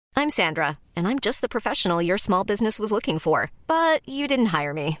I'm Sandra, and I'm just the professional your small business was looking for. But you didn't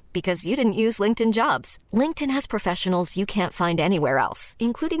hire me because you didn't use LinkedIn Jobs. LinkedIn has professionals you can't find anywhere else,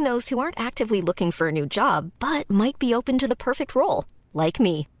 including those who aren't actively looking for a new job, but might be open to the perfect role, like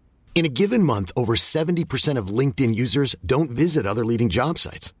me. In a given month, over 70% of LinkedIn users don't visit other leading job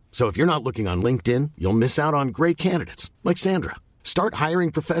sites. So if you're not looking on LinkedIn, you'll miss out on great candidates like Sandra. Start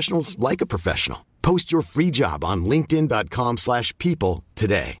hiring professionals like a professional. Post your free job on linkedin.com/people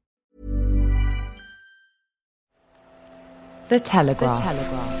today. The Telegraph.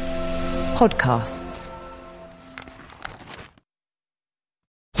 Podcasts.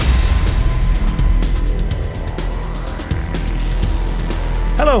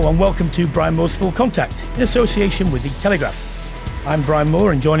 Hello and welcome to Brian Moore's Full Contact in association with The Telegraph. I'm Brian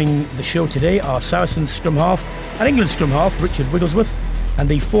Moore, and joining the show today are Saracens scrum half and England scrum half Richard Wigglesworth and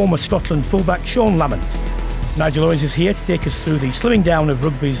the former Scotland fullback Sean Lamont. Nigel Owens is here to take us through the slimming down of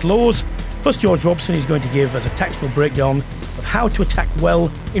rugby's laws, plus George Robson is going to give us a tactical breakdown of how to attack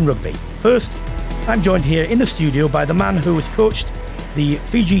well in rugby. First, I'm joined here in the studio by the man who has coached the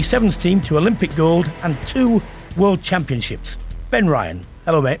Fiji Sevens team to Olympic gold and 2 World Championships, Ben Ryan.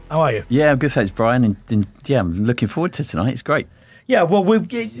 Hello, mate. How are you? Yeah, I'm good, thanks, Brian. And I'm looking forward to tonight. It's great. Yeah, well,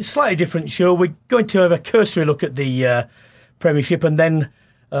 it's a slightly different show. We're going to have a cursory look at the Premiership and then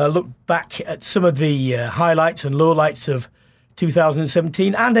look back at some of the highlights and lowlights of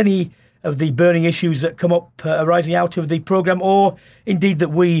 2017 and any of the burning issues that come up arising out of the programme or indeed that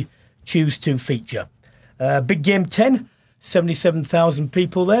we choose to feature. Big Game 10, 77,000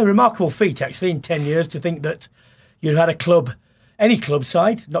 people there. Remarkable feat, actually, in 10 years to think that you'd had a club, any club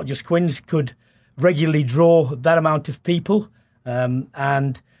side, not just Quins, could regularly draw that amount of people.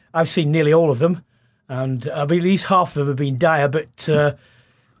 And I've seen nearly all of them, and at least half of them have been dire. But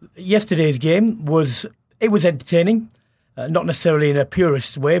yesterday's game was entertaining, not necessarily in a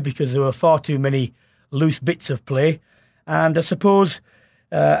purist way because there were far too many loose bits of play. And I suppose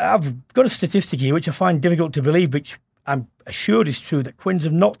I've got a statistic here which I find difficult to believe, which I'm assured is true, that Quins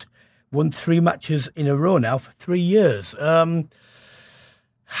have not won 3 matches in a row now for 3 years.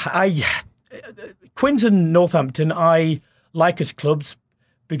 Quins and Northampton, I like as clubs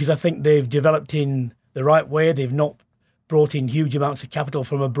because I think they've developed in the right way. They've not brought in huge amounts of capital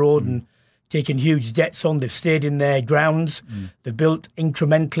from abroad and taken huge debts on. They've stayed in their grounds. They've built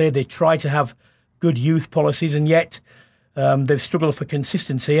incrementally. They try to have good youth policies, and yet they've struggled for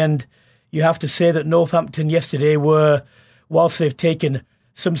consistency. And you have to say that Northampton yesterday were, whilst they've taken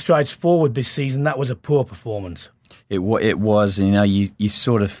some strides forward this season, that was a poor performance. It was, you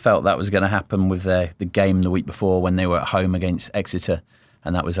sort of felt that was going to happen with the game the week before when they were at home against Exeter.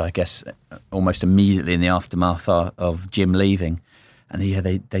 And that was, I guess, almost immediately in the aftermath of Jim leaving. And yeah,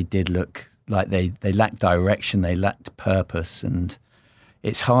 they did look like they lacked direction, they lacked purpose. And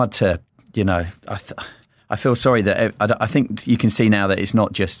it's hard to, I feel sorry that I think you can see now that it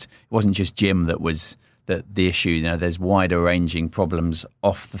wasn't just Jim that was the issue. There's wider ranging problems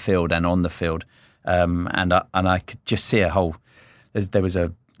off the field and on the field. And I could just see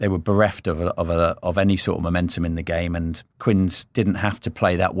they were bereft of any sort of momentum in the game, and Quins didn't have to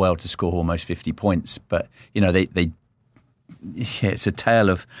play that well to score almost 50 points. But it's a tale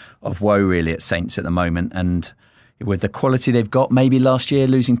of woe really at Saints at the moment, and with the quality they've got, maybe last year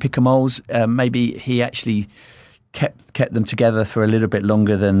losing Pickamoles, maybe he actually kept them together for a little bit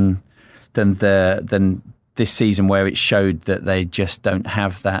longer than this season, where it showed that they just don't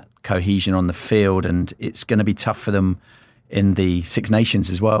have that cohesion on the field, and it's going to be tough for them in the Six Nations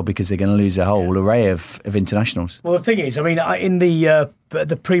as well because they're going to lose a whole array of internationals. Well, the thing is, in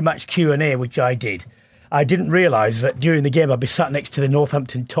the pre-match Q&A, which I did, I didn't realise that during the game I'd be sat next to the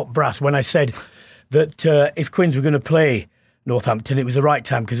Northampton top brass when I said that if Quins were going to play Northampton, it was the right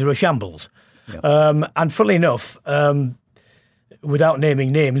time because they were shambles. Yep. And funnily enough, without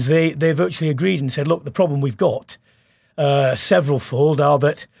naming names, they virtually agreed and said, look, the problem we've got, several-fold, are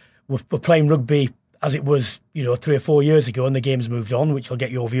that we're playing rugby as it was, 3 or 4 years ago, and the game's moved on, which I'll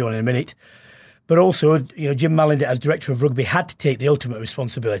get your view on in a minute. But also, Jim Mallinder, as director of rugby, had to take the ultimate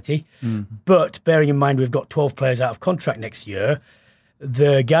responsibility. Mm-hmm. But bearing in mind we've got 12 players out of contract next year,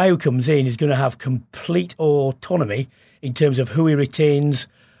 the guy who comes in is going to have complete autonomy in terms of who he retains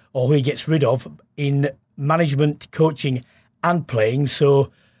or who he gets rid of in management, coaching and playing.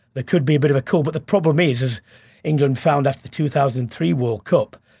 So there could be a bit of a cull. But the problem is, as England found after the 2003 World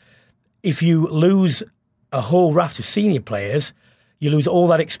Cup, if you lose a whole raft of senior players, you lose all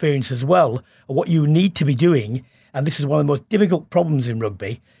that experience as well. What you need to be doing, and this is one of the most difficult problems in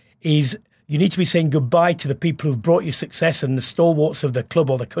rugby, is you need to be saying goodbye to the people who've brought you success and the stalwarts of the club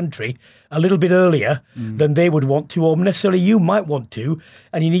or the country a little bit earlier than they would want to, or necessarily you might want to,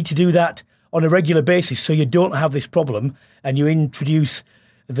 and you need to do that on a regular basis so you don't have this problem, and you introduce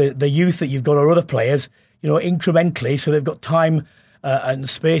the youth that you've got or other players, incrementally, so they've got time and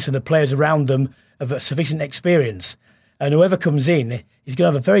space and the players around them of a sufficient experience. And whoever comes in is going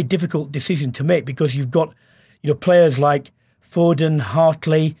to have a very difficult decision to make, because you've got players like Foden,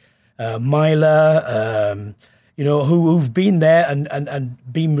 Hartley, Myler, who've been there and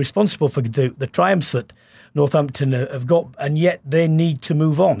been responsible for the triumphs that Northampton have got, and yet they need to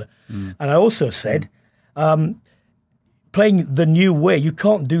move on. And I also said, playing the new way, you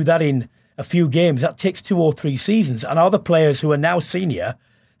can't do that in a few games. That takes 2 or 3 seasons. And are the players who are now senior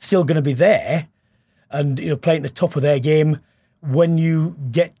still going to be there and playing at the top of their game when you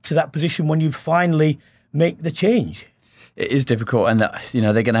get to that position, when you finally make the change? It is difficult, and that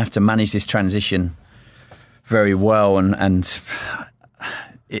they're going to have to manage this transition very well.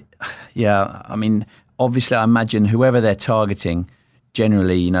 Obviously, I imagine whoever they're targeting,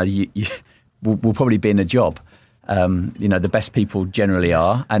 generally, you will probably be in a job. The best people generally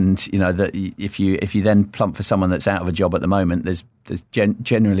are, and that if you then plump for someone that's out of a job at the moment, there's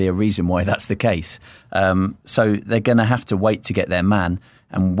generally a reason why that's the case. So they're going to have to wait to get their man,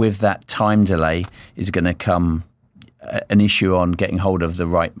 and with that time delay is going to come an issue on getting hold of the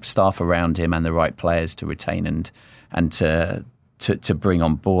right staff around him and the right players to retain and to bring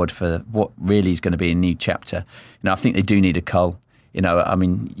on board for what really is going to be a new chapter. I think they do need a cull.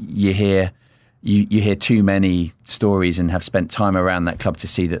 You hear too many stories and have spent time around that club to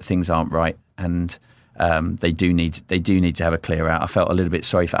see that things aren't right, and they do need to have a clear out. I felt a little bit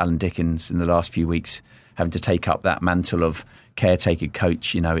sorry for Alan Dickens in the last few weeks, having to take up that mantle of caretaker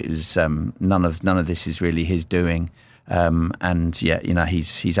coach. It was none of this is really his doing,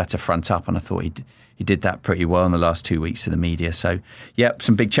 he's had to front up, and I thought he did that pretty well in the last 2 weeks to the media. So,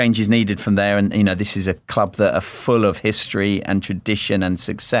 some big changes needed from there. And, this is a club that are full of history and tradition and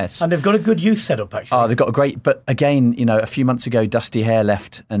success. And they've got a good youth setup, actually. Oh, they've got a great... But again, a few months ago, Dusty Hare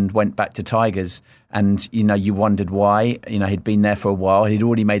left and went back to Tigers. And, you wondered why. He'd been there for a while. He'd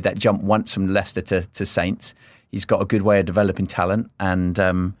already made that jump once from Leicester to Saints. He's got a good way of developing talent. And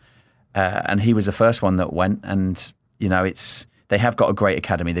he was the first one that went. And, they have got a great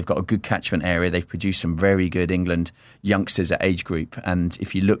academy. They've got a good catchment area. They've produced some very good England youngsters at age group. And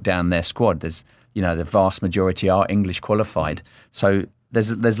if you look down their squad, there's, the vast majority are English qualified. So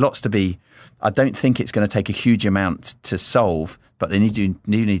there's lots to be. I don't think it's going to take a huge amount to solve, but they need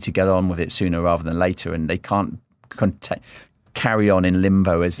to get on with it sooner rather than later. And they can't carry on in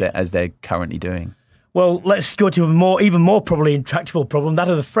limbo as they're currently doing. Well, let's go to a even more probably intractable problem, that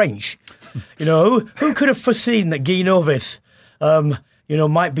of the French. Who could have foreseen that Guy Novis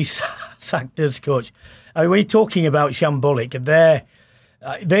might be sacked as coach? I mean, when you're talking about shambolic,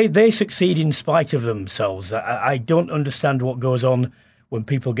 they succeed in spite of themselves. I don't understand what goes on when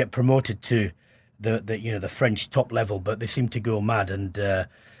people get promoted to the French top level, but they seem to go mad, and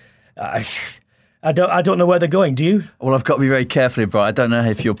I don't know where they're going. Do you? Well, I've got to be very careful, Brian. I don't know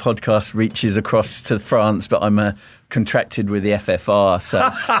if your podcast reaches across to France, but I'm contracted with the FFR, so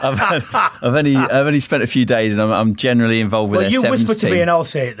I've only spent a few days, and I'm generally involved with their sevens team. Well, you whisper to me, and I'll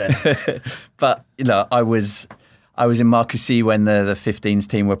say it then. But I was in Marcoussis when the 15s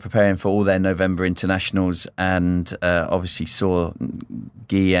team were preparing for all their November internationals, and obviously saw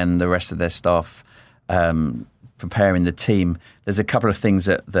Guy and the rest of their staff preparing the team. There's a couple of things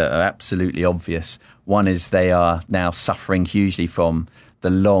that are absolutely obvious. One is they are now suffering hugely from the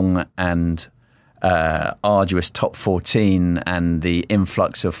long and arduous top 14 and the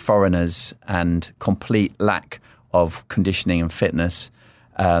influx of foreigners and complete lack of conditioning and fitness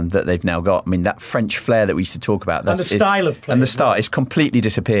that they've now got. I mean, that French flair that we used to talk about. And the style of play. And the style is completely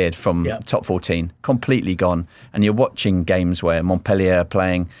disappeared from top 14, completely gone. And you're watching games where Montpellier are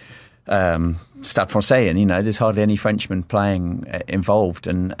playing Stade Francais, and there's hardly any Frenchmen playing involved,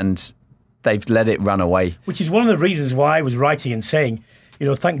 and they've let it run away. Which is one of the reasons why I was writing and saying,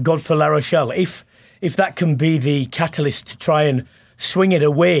 thank God for La Rochelle. If that can be the catalyst to try and swing it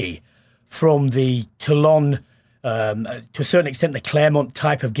away from the Toulon, to a certain extent, the Clermont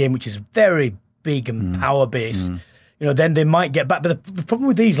type of game, which is very big and power-based, then they might get back. But the problem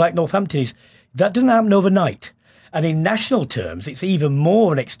with these, like Northampton, is that doesn't happen overnight. And in national terms, it's even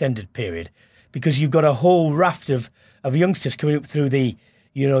more an extended period, because you've got a whole raft of youngsters coming up through the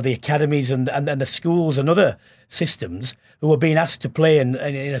academies and the schools and other systems who are being asked to play in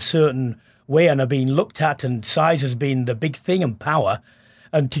a certain way and are being looked at, and size has been the big thing, and power.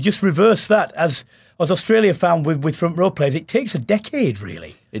 And to just reverse that, as Australia found with front row players, it takes a decade,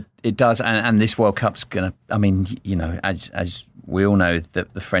 really. It does, and this World Cup's going to, I mean, as we all know,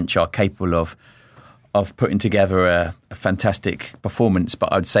 that the French are capable of putting together a fantastic performance,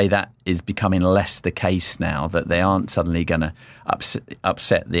 but I'd say that is becoming less the case now, that they aren't suddenly going to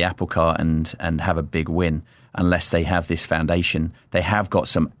upset the apple cart and have a big win unless they have this foundation. They have got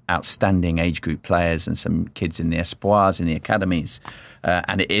some outstanding age group players and some kids in the espoirs, in the academies,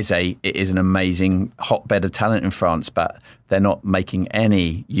 and it is an amazing hotbed of talent in France, but they're not making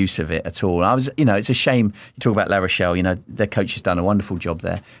any use of it at all. It's a shame. You talk about La Rochelle, their coach has done a wonderful job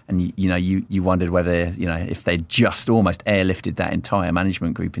there, and you wondered whether, if they just almost airlifted that entire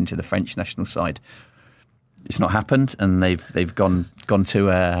management group into the French national side. It's not happened, and they've gone to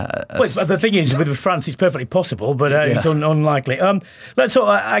a. Well, the thing is, with France, it's perfectly possible, but it's unlikely.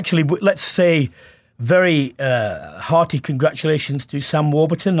 Let's say very hearty congratulations to Sam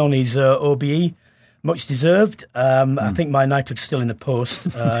Warburton on his OBE, much deserved. I think my knighthood's still in the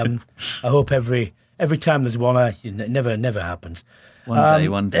post. I hope every time there's one, it never happens.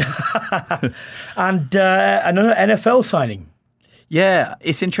 One day. And another NFL signing. Yeah,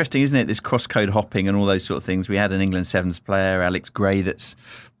 it's interesting, isn't it? This cross-code hopping and all those sort of things. We had an England Sevens player, Alex Gray, that's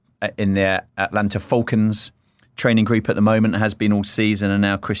in their Atlanta Falcons training group at the moment, has been all season, and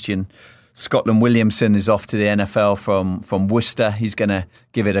now Christian Scotland Williamson is off to the NFL from Worcester. He's going to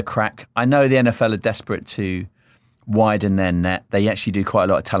give it a crack. I know the NFL are desperate to widen their net. They actually do quite a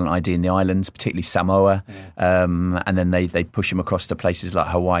lot of talent ID in the islands, particularly Samoa, and then they push them across to places like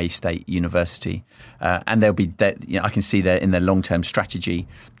Hawaii State University, and they'll be. I can see that in their long-term strategy,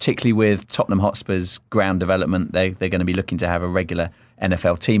 particularly with Tottenham Hotspur's ground development. They're going to be looking to have a regular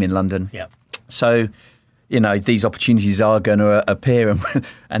NFL team in London. Yeah. So, these opportunities are going to appear,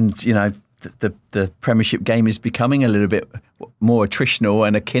 and the Premiership game is becoming a little bit more attritional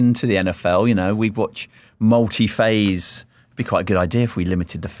and akin to the NFL. We watch multi-phase. It'd be quite a good idea if we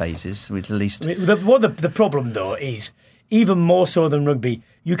limited the phases. With at least the problem though is, even more so than rugby,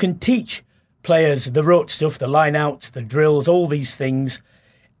 you can teach players the rote stuff, the line-outs, the drills, all these things,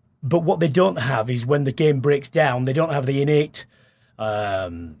 but what they don't have is when the game breaks down, they don't have the innate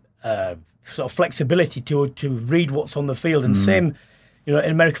sort of flexibility to read what's on the field. And same, in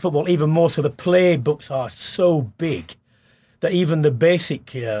American football, even more so, the playbooks are so big that even the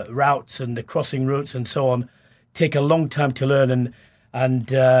basic routes and the crossing routes and so on take a long time to learn. And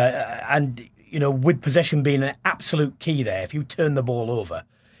with possession being an absolute key there, if you turn the ball over,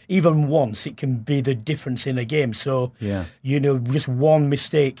 even once, it can be the difference in a game. So, just one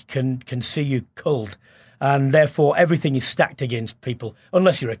mistake can see you culled. And therefore, everything is stacked against people,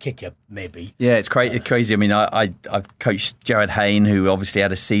 unless you're a kicker, maybe. Yeah, it's crazy. I mean, I've coached Jared Hayne, who obviously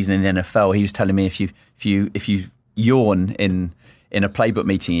had a season in the NFL. He was telling me if you yawn in a playbook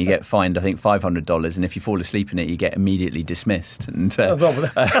meeting, you get fined, I think, $500, and if you fall asleep in it, you get immediately dismissed. And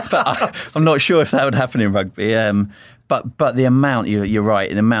but I'm not sure if that would happen in rugby. But the amount, you're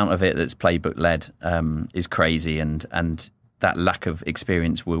right, the amount of it that's playbook led is crazy, and that lack of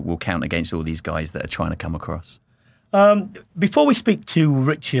experience will count against all these guys that are trying to come across. Before we speak to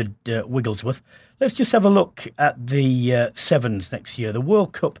Richard Wigglesworth, let's just have a look at the Sevens next year, the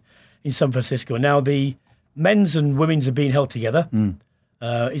World Cup in San Francisco. Now, the men's and women's are being held together.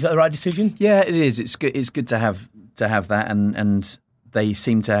 Is that the right decision? Yeah, it is. It's good. It's good to have that, and they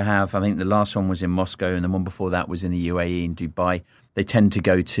seem to have. I think the last one was in Moscow, and the one before that was in the UAE in Dubai. They tend to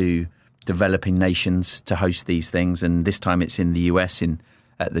go to developing nations to host these things, and this time it's in the US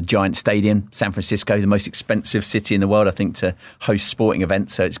at the Giant Stadium, San Francisco, the most expensive city in the world, I think, to host sporting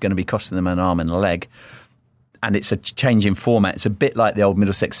events. So it's going to be costing them an arm and a leg. And it's a change in format. It's a bit like the old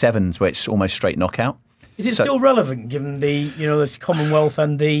Middlesex Sevens, where it's almost straight knockout. Is it still relevant given the the Commonwealth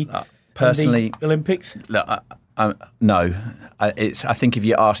and the personally and the Olympics? Look, no. I think if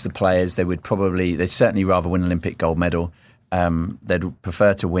you ask the players, they'd certainly rather win an Olympic gold medal. They'd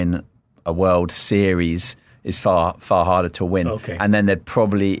prefer to win a World Series. Is far harder to win. Okay. And then they'd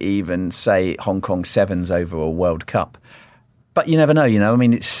probably even say Hong Kong Sevens over a World Cup. But you never know, I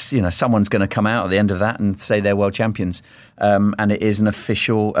mean, it's, someone's going to come out at the end of that and say they're world champions. And it is an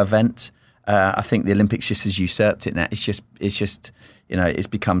official event. I think the Olympics just has usurped it now. It's just it's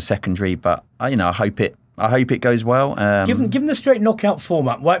become secondary. But I hope it goes well. Given the straight knockout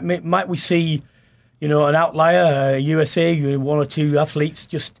format, might we see, an outlier, USA, one or two athletes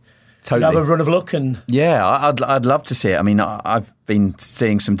just Totally. have a run of luck. And yeah, I'd love to see it. I mean, I've been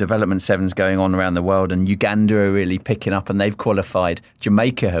seeing some development sevens going on around the world, and Uganda are really picking up, and they've qualified.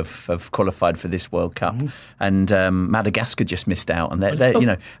 Jamaica have qualified for this World Cup, and Madagascar just missed out. And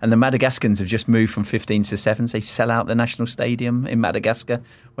they're and the Madagascans have just moved from 15s to sevens. They sell out the national stadium in Madagascar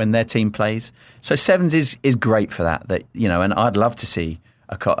when their team plays. So sevens is great for that. And I'd love to see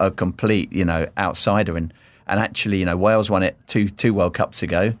a complete outsider and actually, Wales won it two World Cups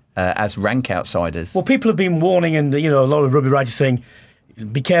ago as rank outsiders. Well, people have been warning, and a lot of rugby writers saying,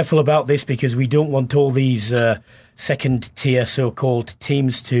 be careful about this because we don't want all these second-tier so-called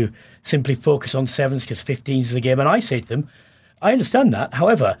teams to simply focus on sevens because 15s is the game. And I say to them, I understand that.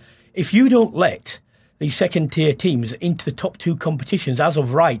 However, if you don't let these second-tier teams into the top two competitions as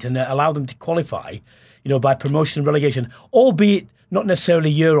of right and allow them to qualify, by promotion and relegation, albeit not necessarily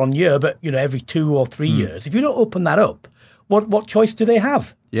year on year, but every 2 or 3 years. If you don't open that up, what choice do they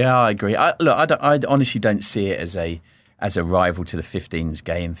have? Yeah, I agree. I honestly don't see it as a rival to the 15s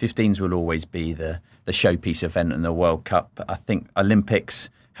game. 15s will always be the showpiece event in the World Cup. I think Olympics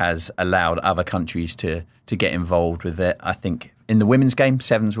has allowed other countries to get involved with it. I think in the women's game,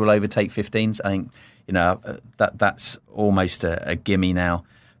 sevens will overtake 15s. I think that's almost a gimme now.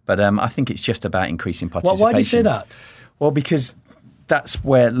 But I think it's just about increasing participation. Why do you say that? Well, because that's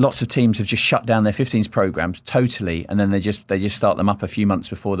where lots of teams have just shut down their 15s programs totally, and then they just start them up a few months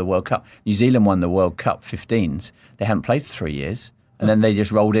before the World Cup. New Zealand won the World Cup 15s. They hadn't played for 3 years, and then they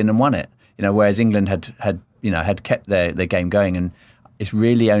just rolled in and won it. Whereas England had kept their game going, and it's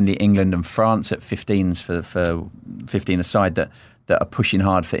really only England and France at 15s for 15 aside that are pushing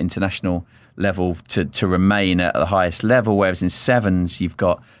hard for international level to remain at the highest level. Whereas in sevens, you've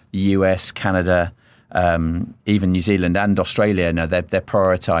got the US, Canada. Even New Zealand and Australia, they're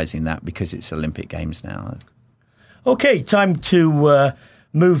prioritising that because it's Olympic Games now. OK, time to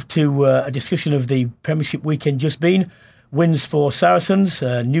move to a discussion of the Premiership weekend just been. Wins for Saracens,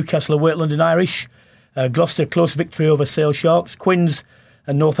 Newcastle away at London Irish, Gloucester close victory over Sale Sharks, Quins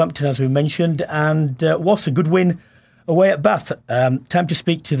and Northampton as we mentioned, and Wasps a good win away at Bath. Time to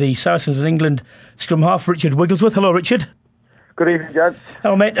speak to the Saracens in England scrum half, Richard Wigglesworth. Hello, Richard. Good evening, gents.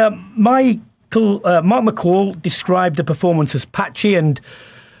 Hello, mate. Mark McCall described the performance as patchy, and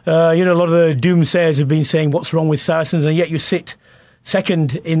a lot of the doomsayers have been saying what's wrong with Saracens, and yet you sit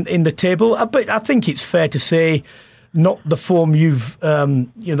second in the table. But I think it's fair to say not the form you've,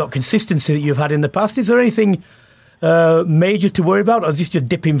 not consistency that you've had in the past. Is there anything major to worry about, or just a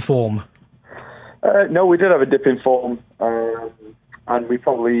dip in form? No, we did have a dip in form, and we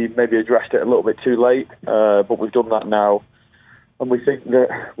probably maybe addressed it a little bit too late, but we've done that now. And we think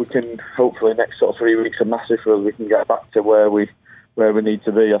that we can, hopefully, next sort of 3 weeks are massive for us. We can get back to where we need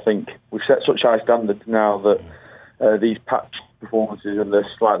to be. I think we've set such high standards now that these patch performances and the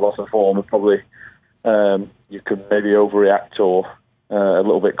slight loss of form are probably you can maybe overreact or a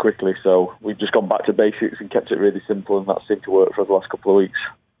little bit quickly. So we've just gone back to basics and kept it really simple, and that seemed to work for us the last couple of weeks.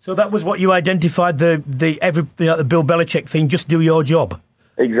 So that was what you identified, the Bill Belichick thing. Just do your job.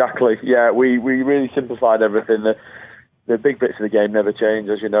 Exactly. Yeah, we really simplified everything. The big bits of the game never change,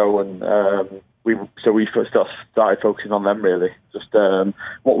 as you know, and we first started focusing on them really. Just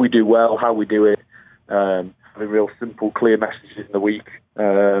what we do well, how we do it, having real simple, clear messages in the week,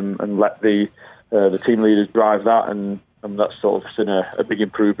 and let the team leaders drive that, and that's sort of seen a big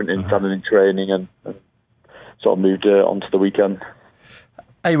improvement in planning and training, and sort of moved on to the weekend.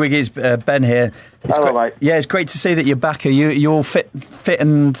 Hey Wiggies, Ben here. Hello, mate. Yeah, it's great to see that you're back. Are you all fit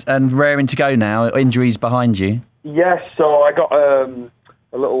and raring to go now? Injuries behind you? Yes, so I got a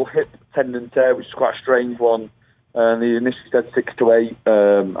little hip tendon tear, which is quite a strange one. And they initially said 6 to 8,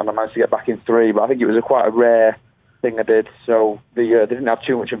 and I managed to get back in 3. But I think it was quite a rare thing I did. So they didn't have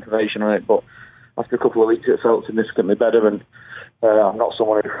too much information on it. But after a couple of weeks, it felt significantly better. And I'm not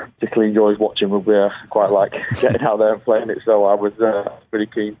someone who particularly enjoys watching rugby. I quite like getting out there and playing it. So I was pretty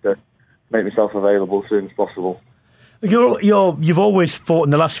keen to make myself available as soon as possible. You've always fought in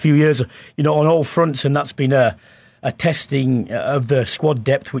the last few years, on all fronts, and that's been a testing of the squad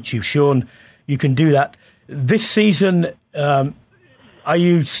depth, which you've shown you can do that. This season, are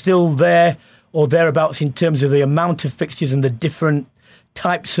you still there or thereabouts in terms of the amount of fixtures and the different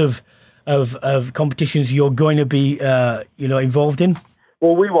types of competitions you're going to be, involved in?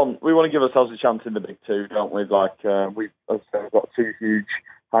 Well, we want to give ourselves a chance in the Big Two, don't we? Like we've got 2 huge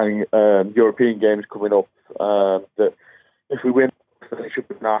European games coming up. That if we win, it should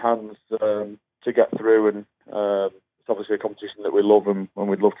be in our hands to get through, and it's obviously a competition that we love and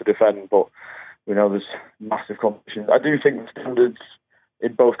we'd love to defend, but we know there's massive competitions. I do think the standards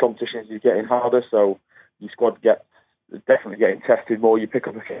in both competitions is getting harder, so your squad gets definitely getting tested more. You pick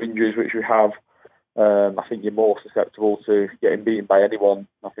up a few injuries, which we have. I think you're more susceptible to getting beaten by anyone.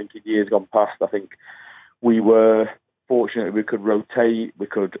 I think in years gone past, I think we were fortunate we could rotate, we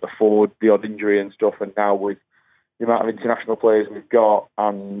could afford the odd injury and stuff, and now with the amount of international players we've got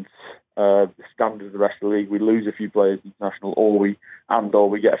and the standard of the rest of the league, we lose a few players international, or we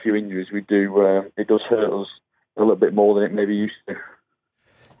get a few injuries. We do. It does hurt us a little bit more than it maybe used to.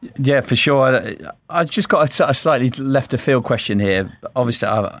 Yeah, for sure. I've just got a slightly left of field question here. Obviously,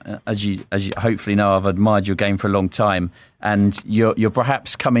 as you hopefully know, I've admired your game for a long time, and you're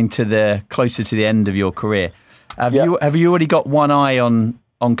perhaps coming closer to the end of your career. Have you already got one eye on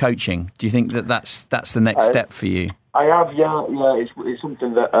coaching? Do you think that's the next step for you? I have, yeah. It's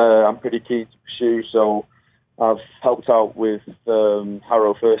something that I'm pretty keen to pursue. So I've helped out with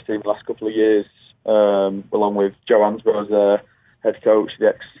Harrow first team the last couple of years, along with Joe Ansborough as their head coach, the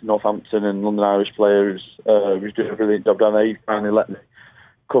ex-Northampton and London Irish player who's doing a brilliant job down there. He finally let me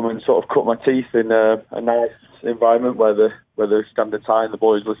come and sort of cut my teeth in a nice environment where the standards high and the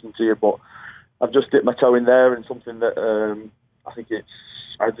boys listen to you. But I've just dipped my toe in there, and something that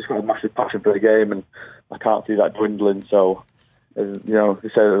I've just got a massive passion for the game, and I can't see that dwindling. So, they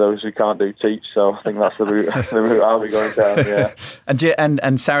say that those who can't do teach. So I think that's the route I'll be going down. Yeah.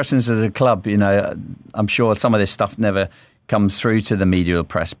 And Saracens as a club, I'm sure some of this stuff never comes through to the media or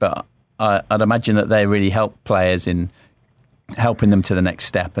press, but I'd imagine that they really help players in helping them to the next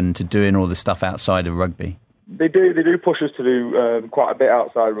step and to doing all the stuff outside of rugby. They do push us to do quite a bit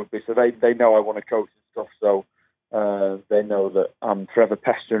outside rugby, so they know I want to coach and stuff, so they know that I'm forever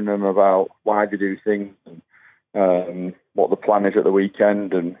pestering them about why they do things and what the plan is at the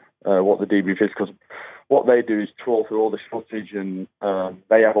weekend and what the debrief is, because what they do is trawl through all this footage and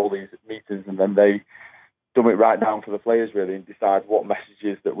they have all these meetings, and then they dumb it right down for the players really and decide what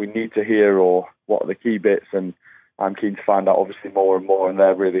messages that we need to hear or what are the key bits, and I'm keen to find out obviously more and more, and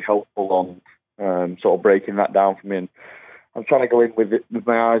they're really helpful on sort of breaking that down for me. And I'm trying to go in with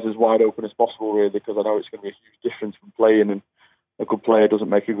my eyes as wide open as possible really, because I know it's going to be a huge difference from playing, and a good player doesn't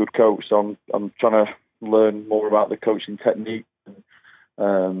make a good coach. So I'm trying to learn more about the coaching technique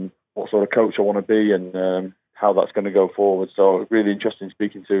and what sort of coach I want to be and how that's going to go forward. So really interesting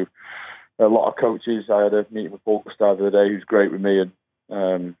speaking to a lot of coaches. I had a meeting with Paul Gustave the other day, who's great with me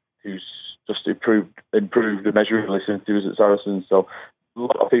and who's just improved immeasurably since he was at Saracens. So a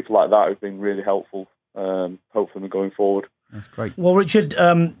lot of people like that who've been really helpful, hopefully going forward. That's great. Well, Richard,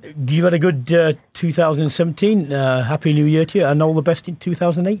 you had a good 2017. Happy New Year to you, and all the best in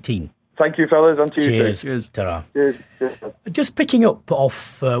 2018. Thank you, fellas, and to you too. Cheers. Ta-ra. Cheers. Just picking up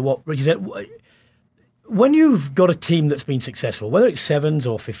off what Richard said, when you've got a team that's been successful, whether it's 7s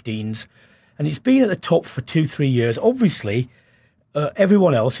or 15s, and it's been at the top for 2-3 years, obviously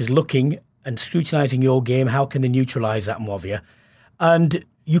everyone else is looking and scrutinising your game. How can they neutralise that and what have you? And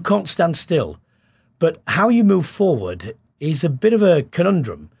you can't stand still. But how you move forward is a bit of a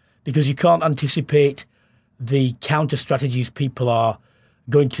conundrum, because you can't anticipate the counter strategies people are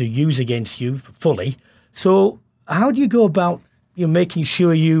going to use against you fully. So how do you go about making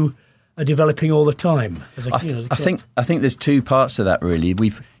sure you are developing all the time? I think there's two parts to that really.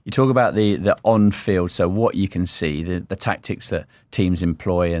 You talk about the on-field, so what you can see, the tactics that teams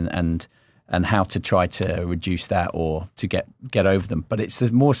employ and how to try to reduce that or to get over them. But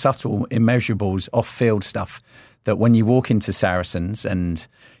there's more subtle immeasurables, off-field stuff that when you walk into Saracens and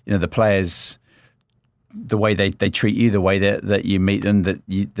the players, the way they treat you, the way that you meet them,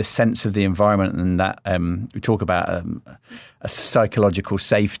 the sense of the environment, and that we talk about a psychological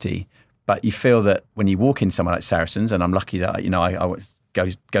safety. But you feel that when you walk in somewhere like Saracens, and I'm lucky that I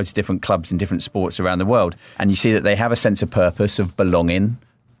go to different clubs in different sports around the world, and you see that they have a sense of purpose, of belonging,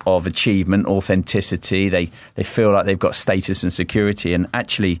 of achievement, authenticity. They feel like they've got status and security. And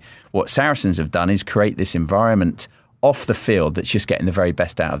actually what Saracens have done is create this environment off the field that's just getting the very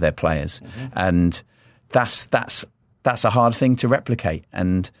best out of their players. Mm-hmm. And that's a hard thing to replicate.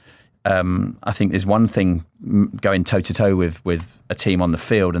 And I think there's one thing going toe-to-toe with a team on the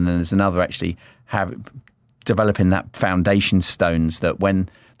field, and then there's another actually developing that foundation stones that when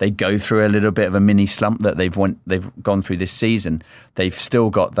they go through a little bit of a mini slump that they've gone through this season, they've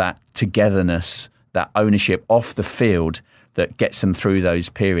still got that togetherness, that ownership off the field that gets them through those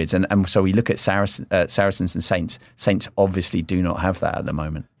periods. And so we look at Saracens and Saints. Saints obviously do not have that at the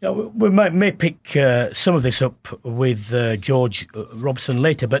moment. We may pick some of this up with George Robson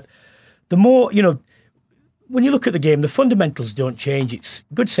later, but the more, when you look at the game, the fundamentals don't change. It's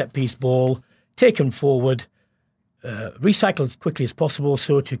good set-piece ball, taken forward, recycle as quickly as possible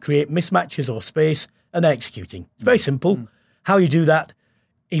so to create mismatches or space, and then executing. It's very simple. How you do that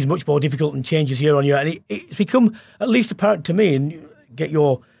is much more difficult and changes year on year. And it's become at least apparent to me, and get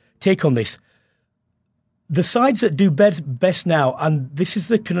your take on this. The sides that do best now, and this is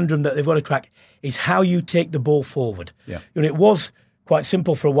the conundrum that they've got to crack, is how you take the ball forward. Yeah. It was quite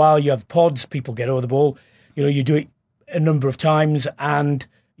simple for a while. You have pods, people get over the ball. You do it a number of times and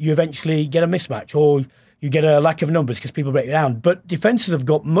you eventually get a mismatch or you get a lack of numbers because people break it down. But defences have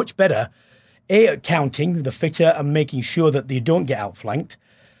got much better, A, at counting the fitter and making sure that they don't get outflanked,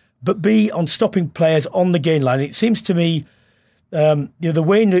 but B, on stopping players on the gain line. It seems to me the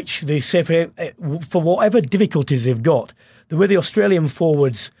way in which they say for whatever difficulties they've got, the way the Australian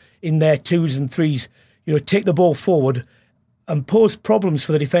forwards in their 2s and 3s, take the ball forward and pose problems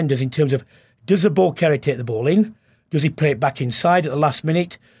for the defenders in terms of, does the ball carrier take the ball in? Does he play it back inside at the last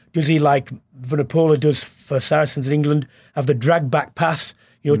minute? Does he, like Vunipola does for Saracens in England, have the drag back pass,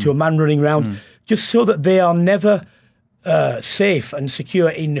 to a man running round, just so that they are never safe and secure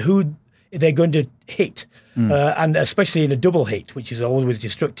in who they're going to hit, and especially in a double hit, which is always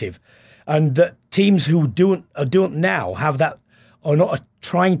destructive. And that teams who don't now have that, or not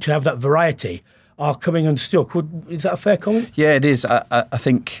trying to have that variety, are coming unstuck. Is that a fair comment? Yeah, it is. I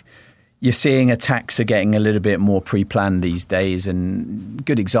think you're seeing attacks are getting a little bit more pre-planned these days. And a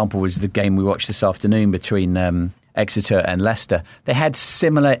good example was the game we watched this afternoon between Exeter and Leicester. They had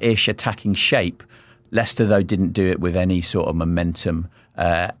similar-ish attacking shape. Leicester, though, didn't do it with any sort of momentum.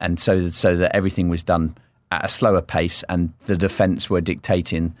 And so that everything was done at a slower pace, and the defence were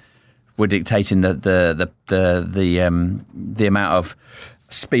dictating the amount of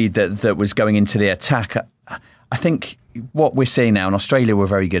speed that was going into the attack. I think what we're seeing now in Australia, we're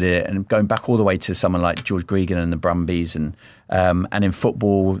very good at it, and going back all the way to someone like George Gregan and the Brumbies, and in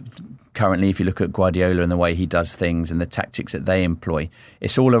football currently, if you look at Guardiola and the way he does things and the tactics that they employ,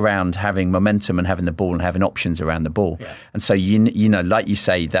 it's all around having momentum and having the ball and having options around the ball. Yeah. And so like you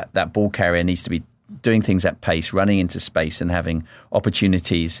say, that ball carrier needs to be doing things at pace, running into space and having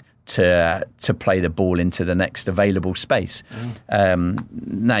opportunities to play the ball into the next available space.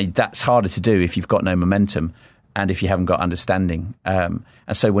 Now, that's harder to do if you've got no momentum and if you haven't got understanding. And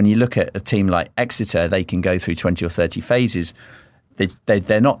so when you look at a team like Exeter, they can go through 20 or 30 phases.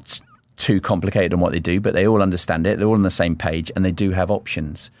 They're not too complicated on what they do, but they all understand it. They're all on the same page, and they do have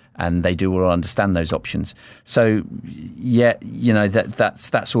options, and they do all understand those options. So, yeah,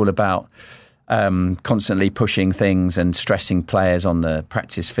 that's all about constantly pushing things and stressing players on the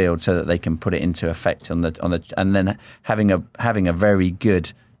practice field so that they can put it into effect and then having a very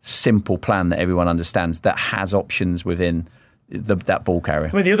good, simple plan that everyone understands that has options within that ball carrier.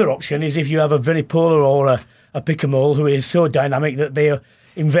 I mean, the other option is if you have a Vunipola or a Pick-a-Mole who is so dynamic that they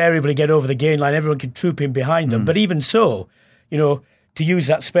invariably get over the gain line, everyone can troop in behind them. But even so, to use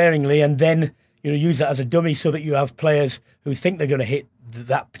that sparingly and then use that as a dummy so that you have players who think they're going to hit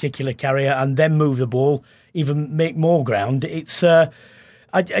that particular carrier and then move the ball, even make more ground. It's to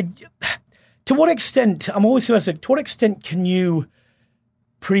what extent, I'm always interested, to what extent can you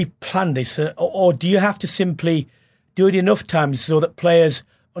pre-plan this, or do you have to simply do it enough times so that players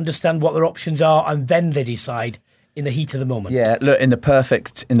understand what their options are and then they decide in the heat of the moment? Yeah, look, in the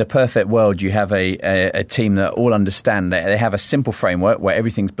perfect world, you have a team that all understand that they have a simple framework where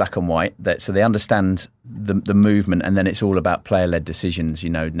everything's black and white, so they understand the movement, and then it's all about player-led decisions.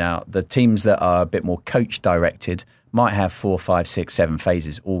 Now the teams that are a bit more coach-directed might have 4, 5, 6, 7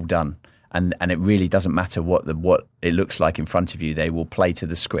 phases all done. And it really doesn't matter what it looks like in front of you. They will play to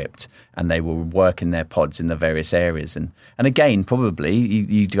the script and they will work in their pods in the various areas. And again, probably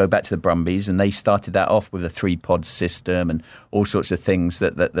you go back to the Brumbies, and they started that off with a 3-pod system and all sorts of things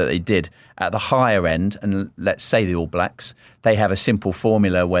that they did. At the higher end, and let's say the All Blacks, they have a simple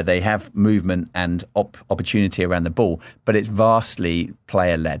formula where they have movement and opportunity around the ball, but it's vastly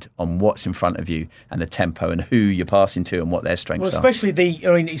player-led on what's in front of you and the tempo and who you're passing to and what their strengths are. Especially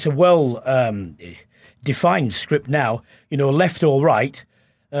it's a well-defined script now, left or right,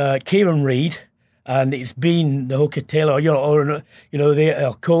 Kieran Reid, and it's been the hooker Taylor,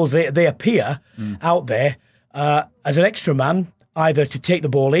 Coles, they appear out there as an extra man, either to take the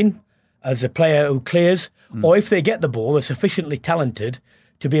ball in, as a player who clears, or if they get the ball, they're sufficiently talented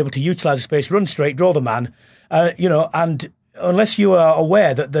to be able to utilise the space, run straight, draw the man, and unless you are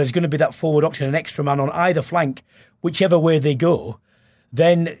aware that there's going to be that forward option, an extra man on either flank, whichever way they go,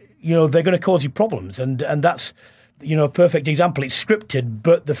 then, they're going to cause you problems. And that's, a perfect example. It's scripted,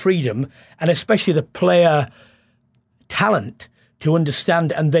 but the freedom, and especially the player talent to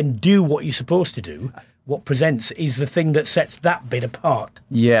understand and then do what you're supposed to do, what presents, is the thing that sets that bit apart.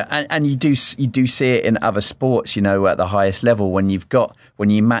 Yeah, and you do see it in other sports, at the highest level, when you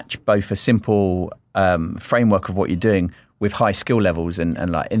match both a simple framework of what you're doing with high skill levels,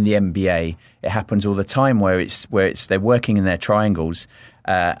 and like in the NBA, it happens all the time where it's they're working in their triangles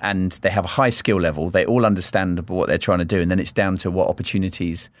and they have a high skill level. They all understand what they're trying to do, and then it's down to what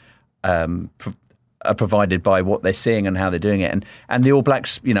opportunities are provided by what they're seeing and how they're doing it. And the All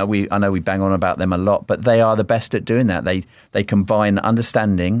Blacks, I know we bang on about them a lot, but they are the best at doing that. They combine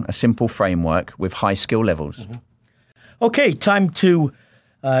understanding a simple framework with high skill levels. Mm-hmm. Okay, time to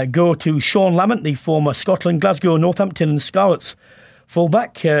go to Sean Lamont, the former Scotland, Glasgow, Northampton and Scarlets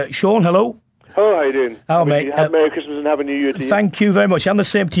fullback. Sean, hello. Hello, how you doing? Hello, mate. Merry Christmas and Happy New Year to you. Thank you very much. And the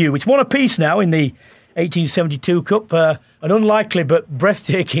same to you. It's one apiece now in the 1872 Cup. An unlikely but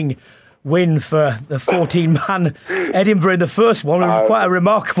breathtaking win for the 14-man Edinburgh in the first one. It was quite a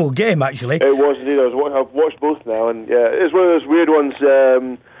remarkable game, actually. It was indeed. I've watched both now, and yeah, it's one of those weird ones.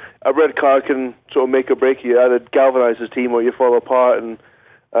 A red card can sort of make or break you. Either galvanise the team or you fall apart, and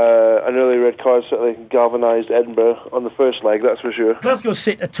an early red card certainly galvanised Edinburgh on the first leg, that's for sure. Glasgow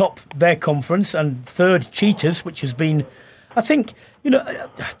sit atop their conference and third Cheetahs, which has been, I think,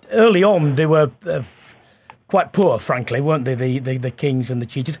 early on they were quite poor, frankly, weren't they, the Kings and the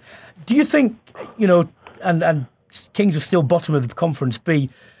Cheetahs? Do you think, and Kings are still bottom of the Conference B,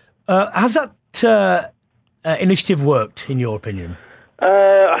 has that initiative worked, in your opinion?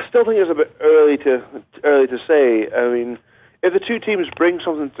 I still think it's a bit early to say. I mean, if the two teams bring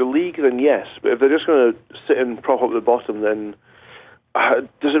something to the league, then yes. But if they're just going to sit and prop up the bottom, then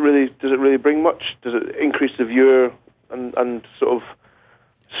does it really bring much? Does it increase the viewer and sort of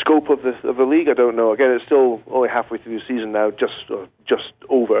scope of the league? I don't know. Again, it's still only halfway through the season now, just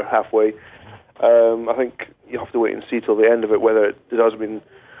over halfway. I think you have to wait and see till the end of it whether it does mean.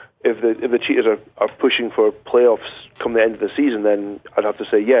 If the Cheetahs are pushing for playoffs come the end of the season, then I'd have to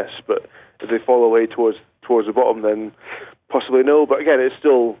say yes. But if they fall away towards the bottom, then possibly no. But again, it's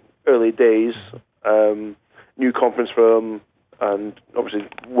still early days. New conference for them, and obviously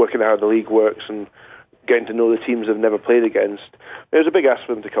working out how the league works and getting to know the teams they've never played against. There's a big ask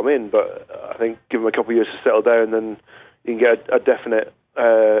for them to come in, but I think give them a couple of years to settle down, then you can get a definite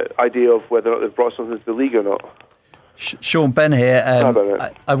idea of whether or not they've brought something to the league or not. Sean, Ben here.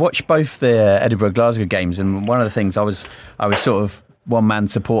 I watched both the Edinburgh-Glasgow games, and one of the things I was sort of one-man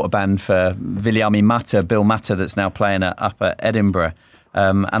supporter band for Viliami Mata, Bill Mata, that's now playing up at Edinburgh.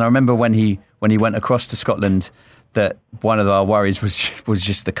 And I remember when he went across to Scotland, that one of our worries was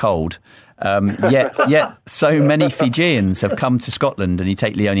just the cold. Yet so many Fijians have come to Scotland, and you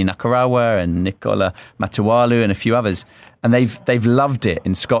take Leone Nakarawa and Nicola Matualu and a few others, and they've loved it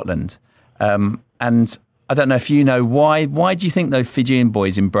in Scotland. And I don't know if you know why. Why do you think those Fijian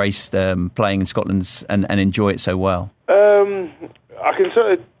boys embrace playing in Scotland and enjoy it so well? I can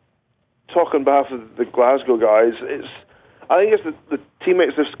certainly talk on behalf of the Glasgow guys. I think it's the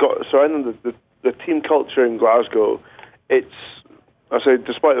teammates they've got surrounding them, the team culture in Glasgow. I say,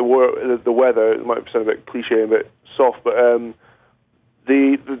 despite the weather, it might sound a bit cliche and a bit soft, but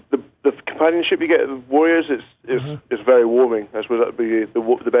the companionship you get at the Warriors is very warming. I suppose that would be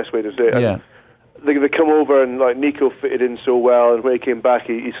the best way to say it. Yeah. They come over, and like Nico fitted in so well, and when he came back,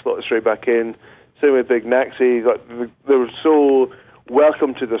 he slotted straight back in. Same with Big Naxi. They were so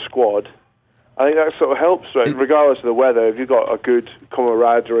welcome to the squad. I think that sort of helps, right? Regardless of the weather, if you've got a good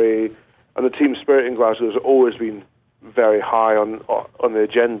camaraderie, and the team spirit in Glasgow has always been very high on the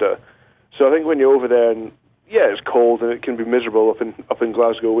agenda. So I think when you're over there, and yeah, it's cold and it can be miserable up in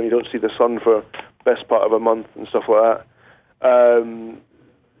Glasgow when you don't see the sun for best part of a month and stuff like that.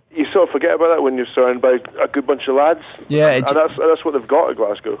 You sort of forget about that when you're surrounded by a good bunch of lads. Yeah, and that's what they've got at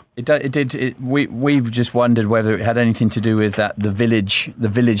Glasgow. It did. We just wondered whether it had anything to do with that the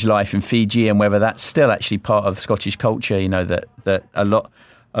village life in Fiji, and whether that's still actually part of Scottish culture. That a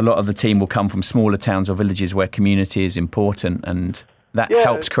lot of the team will come from smaller towns or villages where community is important, and that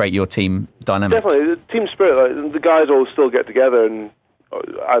helps create your team dynamic. Definitely, the team spirit. Like, the guys all still get together, and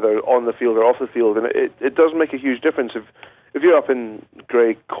either on the field or off the field, and it does make a huge difference if you're up in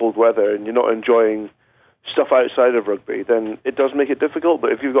grey, cold weather and you're not enjoying stuff outside of rugby, then it does make it difficult.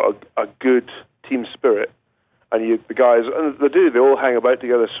 But if you've got a good team spirit, and the guys, and they all hang about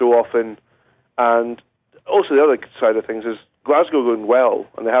together so often. And also the other side of things is Glasgow going well,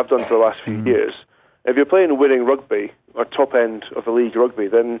 and they have done for the last few years. If you're playing winning rugby, or top end of the league rugby,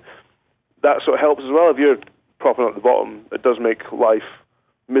 then that sort of helps as well. If you're propping up the bottom, it does make life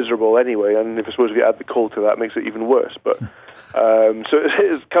miserable anyway, and if you add the cold to that, it makes it even worse. But so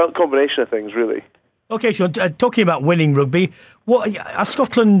it's a combination of things, really. Okay, so talking about winning rugby, what are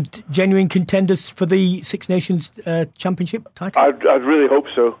Scotland genuine contenders for the Six Nations Championship title? I'd really hope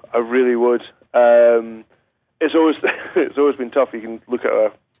so. I really would. It's always been tough. You can look at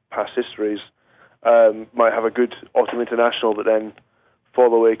our past histories, might have a good autumn international, but then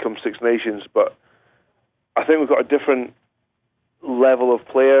fall away come Six Nations. But I think we've got a different level of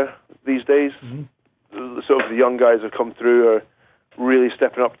player these days. Sort of the young guys have come through are really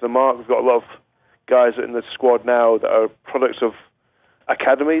stepping up to the mark. We've got a lot of guys in the squad now that are products of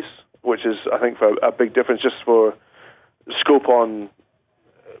academies, which is, I think, for a big difference just for scope on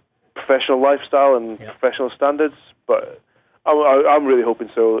professional lifestyle and professional standards. But I'm really hoping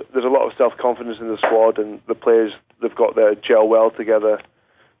so. There's a lot of self-confidence in the squad, and the players, they've got their gel well together.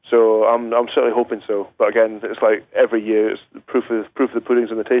 So I'm certainly hoping so. But again, it's like every year, it's proof of the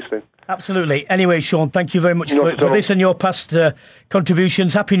pudding's in the tasting. Absolutely. Anyway, Sean, thank you very much for this and your past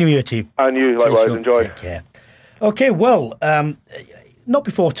contributions. Happy New Year to you. And you, likewise. Cheers, enjoy. Take care. Okay, well, not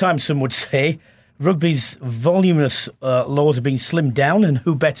before time, some would say. Rugby's voluminous laws have been slimmed down, and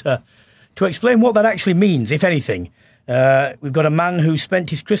who better to explain what that actually means, if anything. We've got a man who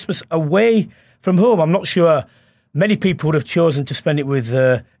spent his Christmas away from home. I'm not sure many people would have chosen to spend it with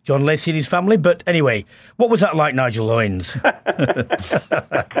John Lacey and his family, but anyway, what was that like, Nigel Owens?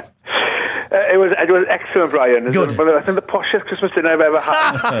 It was excellent, Brian. Good. I think the poshest Christmas dinner I've ever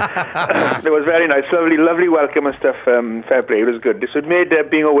had. It was very nice, lovely welcome and stuff. Fair play, it was good. So it made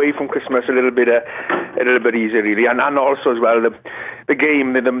being away from Christmas a little bit easier, really, and also as well the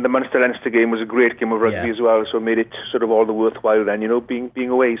game, the Munster-Leinster game was a great game of rugby as well. So it made it sort of all the worthwhile then, being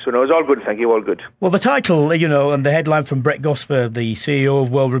away. So no, it was all good. Thank you, all good. Well, the title, and the headline from Brett Gosper, the CEO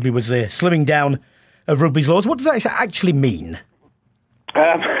of World Rugby, was the slimming down of rugby's laws. What does that actually mean?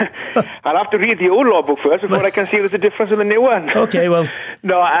 I'll have to read the old law book first before I can see there's a difference in the new one. Okay, well.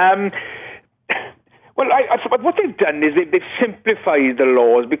 No, what they've done is they've simplified the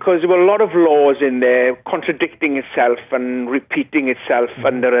laws, because there were a lot of laws in there contradicting itself and repeating itself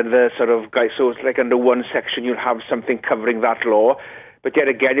under other sort of guys. So it's like under one section you'll have something covering that law, but yet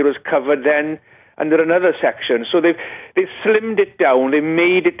again it was covered then under another section. So they've slimmed it down. They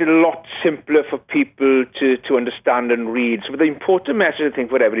made it a lot simpler for people to understand and read. So the important message, I think,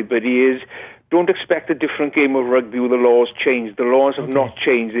 for everybody is don't expect a different game of rugby where the laws change. The laws have not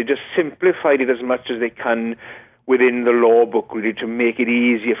changed. They just simplified it as much as they can within the law book, really, to make it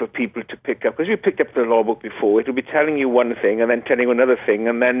easier for people to pick up. Because you picked up the law book before, it'll be telling you one thing and then telling you another thing,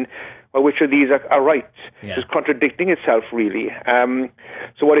 and then, well, which of these are right? Yeah. It's contradicting itself, really.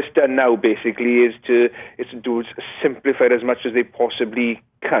 So what it's done now, basically, is to simplify it as much as they possibly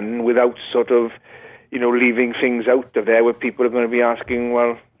can without sort of, leaving things out of there where people are going to be asking,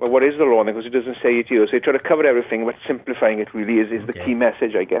 well, what is the law? Because it doesn't say it here. So they try to cover everything, but simplifying it really is the key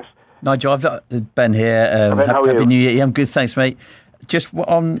message, I guess. Nigel, I've got Ben here. Ben, Happy New Year. Yeah, I'm good, thanks, mate. Just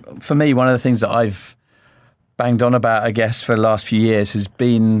for me, one of the things that I've banged on about, I guess, for the last few years has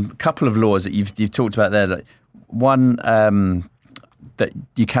been a couple of laws that you've talked about there. Like one, that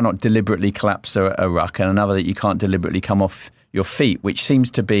you cannot deliberately collapse a ruck, and another that you can't deliberately come off your feet, which seems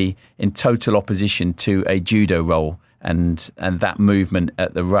to be in total opposition to a judo roll and that movement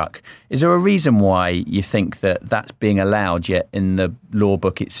at the ruck. Is there a reason why you think that that's being allowed, yet in the law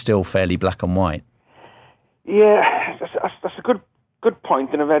book it's still fairly black and white? Yeah, that's a good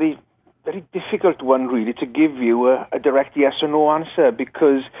point, and a very, very difficult one, really, to give you a direct yes or no answer,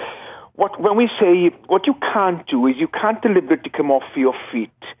 because when we say what you can't do is you can't deliberately come off your feet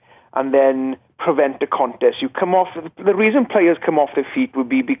and then prevent the contest. You come off. The reason players come off their feet would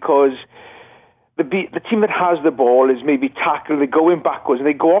be because the team that has the ball is maybe tackled, they're going backwards, and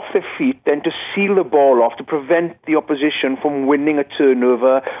they go off their feet then to seal the ball off, to prevent the opposition from winning a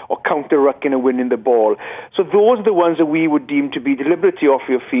turnover or counter-rucking and winning the ball. So those are the ones that we would deem to be deliberately off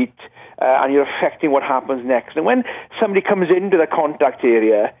your feet, and you're affecting what happens next. And when somebody comes into the contact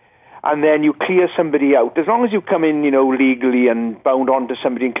area and then you clear somebody out, as long as you come in, legally and bound onto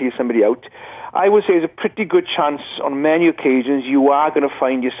somebody and clear somebody out, I would say there's a pretty good chance on many occasions you are going to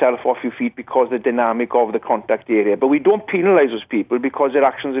find yourself off your feet because of the dynamic of the contact area. But we don't penalise those people because their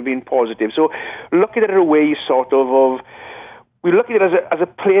actions have been positive. So look at it in a way sort of we look at it as a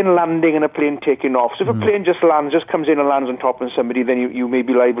plane landing and a plane taking off. So if a plane just comes in and lands on top of somebody, then you may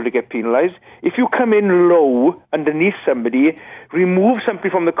be liable to get penalised. If you come in low underneath somebody, remove somebody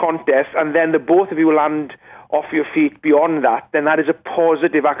from the contest, and then the both of you land off your feet beyond that, then that is a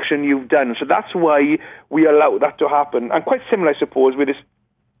positive action you've done. So that's why we allow that to happen. And quite similar, I suppose, with this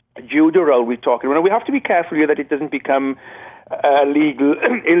judo roll we're talking about. We have to be careful here that it doesn't become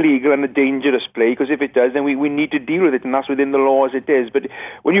illegal and a dangerous play, because if it does, then we need to deal with it, and that's within the law as it is. But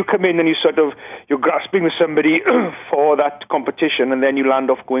when you come in and you're grasping with somebody for that competition, and then you land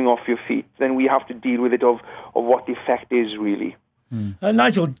off going off your feet, then we have to deal with it of what the effect is really.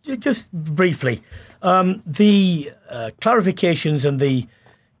 Nigel, just briefly, the clarifications and the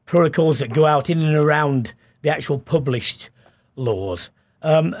protocols that go out in and around the actual published laws.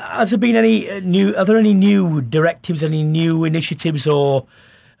 Has there been are there any new directives, any new initiatives or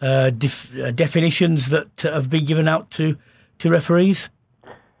definitions that have been given out to referees?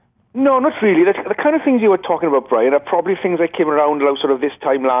 No, not really. The kind of things you were talking about, Brian, are probably things that came around sort of this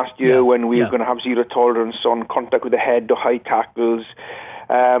time last year when we were going to have zero tolerance on contact with the head or high tackles.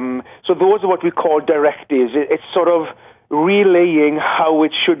 So those are what we call directives. It's sort of relaying how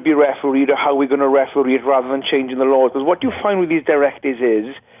it should be refereed or how we're going to referee it rather than changing the laws. Because what you find with these directives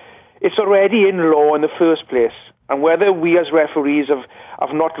is it's already in law in the first place. And whether we as referees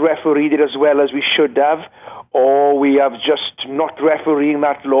have not refereed it as well as we should have, or we have just not refereeing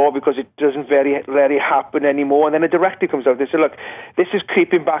that law because it doesn't very rarely happen anymore, and then a directive comes out. They say, look, this is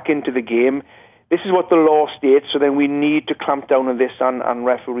creeping back into the game. This is what the law states, so then we need to clamp down on this and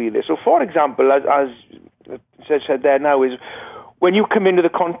referee this. So, for example, as said there now, is when you come into the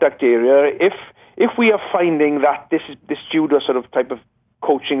contact area, if we are finding that this judo sort of type of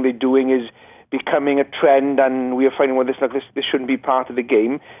coaching they're doing is becoming a trend and we are finding this shouldn't be part of the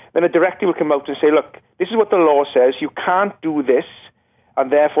game, then a directive will come out and say, look, this is what the law says, you can't do this, and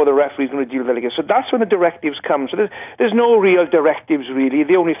therefore the referee is going to deal with it again. So that's when the directives come. So there's no real directives really.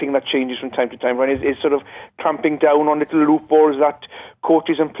 The only thing that changes from time to time is sort of clamping down on little loopholes that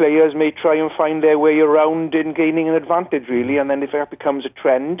coaches and players may try and find their way around in gaining an advantage really, and then if that becomes a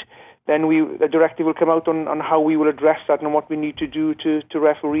trend, then a directive will come out on how we will address that and what we need to do to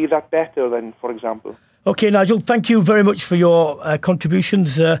referee that better then, for example. OK, Nigel, thank you very much for your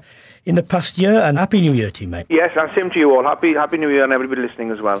contributions in the past year, and Happy New Year to you, mate. Yes, and same to you all. Happy New Year and everybody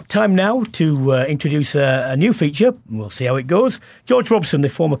listening as well. Time now to introduce a new feature. We'll see how it goes. George Robson, the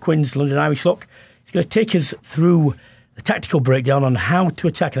former Quins London Irish lock, is going to take us through a tactical breakdown on how to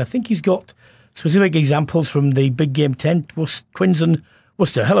attack. And I think he's got specific examples from the Big Game 10, Quins and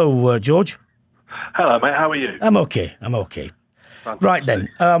Worcester. Hello, George. Hello, mate. How are you? I'm okay. Fantastic. Right then,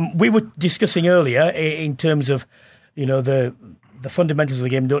 we were discussing earlier in terms of, the fundamentals of the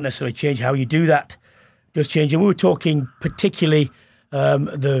game don't necessarily change. How you do that does change. And we were talking particularly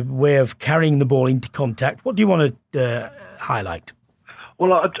the way of carrying the ball into contact. What do you want to highlight?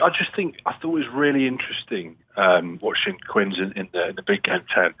 Well, I just think I thought it was really interesting watching Quins in the Big Game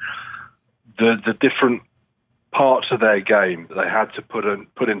 10. The different parts of their game that they had to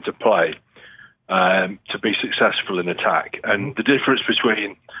put into play to be successful in attack, and the difference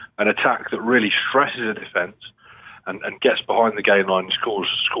between an attack that really stresses a defence and gets behind the game line and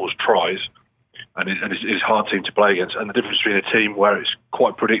scores tries and is a hard team to play against, and the difference between a team where it's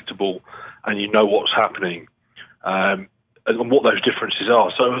quite predictable and you know what's happening and what those differences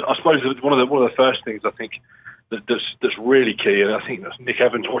are. So I suppose one of the first things I think that's really key, and I think that's Nick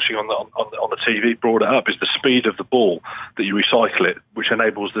Evans watching on the TV brought it up, is the speed of the ball that you recycle it, which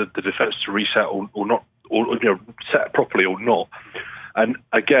enables the defence to reset or not, or set properly or not. And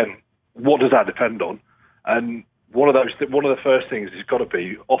again, what does that depend on? And one of the first things has got to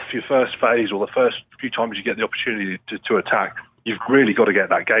be off your first phase or the first few times you get the opportunity to attack. You've really got to get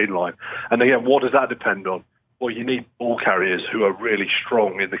that gain line. And again, what does that depend on? Well, you need ball carriers who are really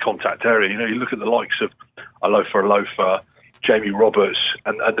strong in the contact area. You look at the likes of Alofa, Jamie Roberts,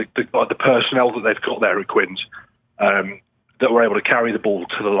 and the personnel that they've got there at Quins that were able to carry the ball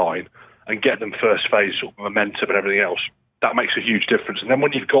to the line and get them first phase sort of momentum and everything else. That makes a huge difference. And then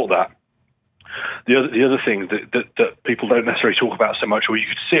when you've got that, the other thing that people don't necessarily talk about so much, or you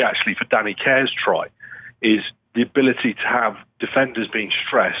could see actually for Danny Care's try, is the ability to have defenders being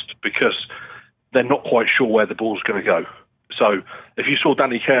stressed because they're not quite sure where the ball's going to go. So if you saw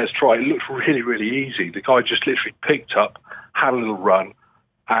Danny Care's try, it looked really, really easy. The guy just literally picked up, had a little run,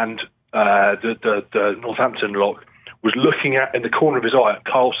 and the Northampton lock was looking at, in the corner of his eye, at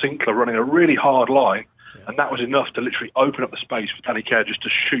Carl Sinclair running a really hard line, and that was enough to literally open up the space for Danny Care just to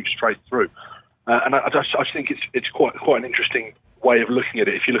shoot straight through. And I just think it's quite an interesting way of looking at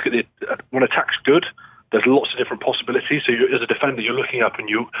it. If you look at it, when attack's good, there's lots of different possibilities. So as a defender, you're looking up and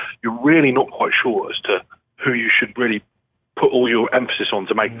you're really not quite sure as to who you should really put all your emphasis on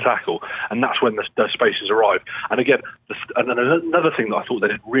to make the tackle. And that's when the spaces arrive. And again, another thing that I thought they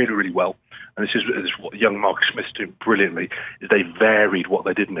did really, really well, and this is what young Marcus Smith's doing brilliantly, is they varied what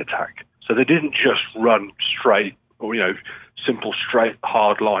they did in attack. So they didn't just run straight or, simple, straight,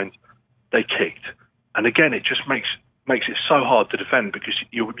 hard lines. They kicked. And again, it just makes it so hard to defend because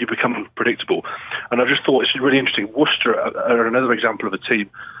you become unpredictable. And I just thought it's really interesting. Worcester are another example of a team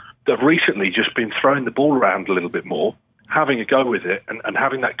that have recently just been throwing the ball around a little bit more, having a go with it and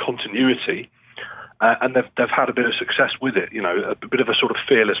having that continuity. And they've had a bit of success with it, a bit of a sort of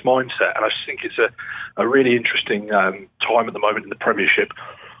fearless mindset. And I just think it's a really interesting time at the moment in the Premiership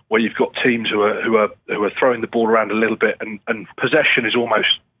where you've got teams who are throwing the ball around a little bit, and possession is almost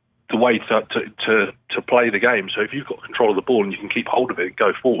the way to play the game. So if you've got control of the ball and you can keep hold of it and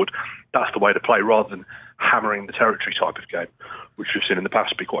go forward, that's the way to play, rather than hammering the territory type of game, which we've seen in the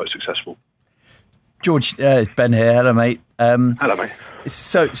past be quite successful. George, it's Ben here. Hello, mate. Hello, mate.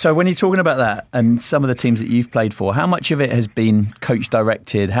 So when you're talking about that and some of the teams that you've played for, how much of it has been coach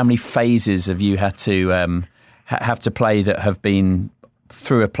directed? How many phases have you had to have to play that have been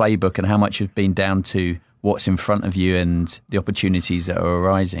through a playbook, and how much have been down to what's in front of you and the opportunities that are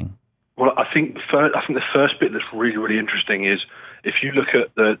arising? Well, I think the first bit that's really, really interesting is if you look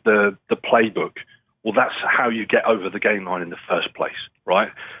at the playbook. Well, that's how you get over the game line in the first place,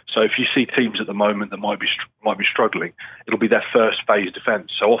 right? So if you see teams at the moment that might be struggling, it'll be their first phase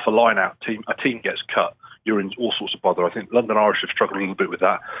defence. So off a line-out, a team gets cut, you're in all sorts of bother. I think London Irish have struggled a little bit with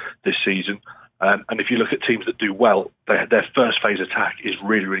that this season. And if you look at teams that do well, their first phase attack is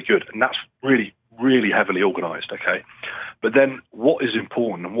really, really good. And that's really, really heavily organised, okay? But then what is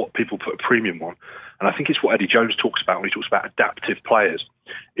important and what people put a premium on, and I think it's what Eddie Jones talks about when he talks about adaptive players,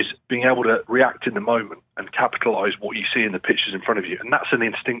 is being able to react in the moment and capitalise what you see in the pitches in front of you. And that's an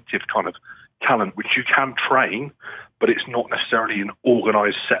instinctive kind of talent which you can train, but it's not necessarily an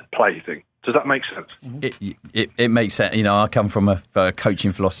organised set play thing. Does that make sense? It makes sense. You know, I come from a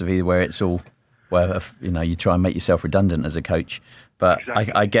coaching philosophy where it's all, where you try and make yourself redundant as a coach. But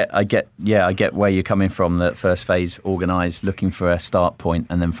exactly. I get where you're coming from. That first phase, organised, looking for a start point,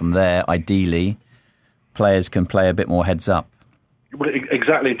 and then from there, ideally, players can play a bit more heads up. Well,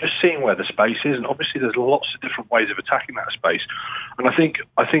 exactly. Just seeing where the space is, and obviously there's lots of different ways of attacking that space. And I think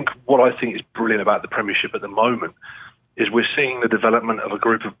what I think is brilliant about the Premiership at the moment is we're seeing the development of a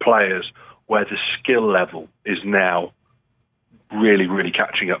group of players where the skill level is now really, really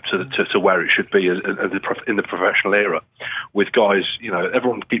catching up to where it should be in the professional era. With guys,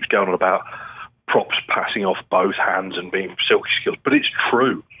 everyone keeps going on about props passing off both hands and being silky skills, but it's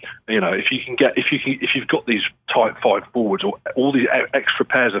true. If you've got these type 5 forwards or all these extra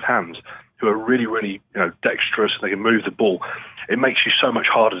pairs of hands who are really, really dexterous and they can move the ball, it makes you so much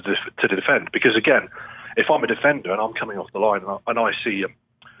harder to defend. Because again, if I'm a defender and I'm coming off the line and I see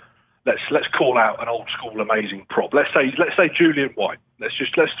let's call out an old school amazing prop. Let's say Julian White. Let's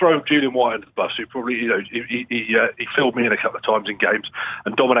throw Julian White under the bus. Who probably he filled me in a couple of times in games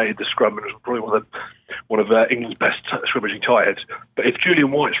and dominated the scrum and was probably one of England's best scrimmaging tight heads. But if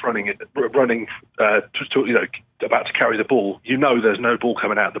Julian White's running about to carry the ball, there's no ball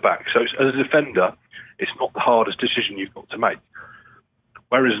coming out the back. So as a defender, it's not the hardest decision you've got to make.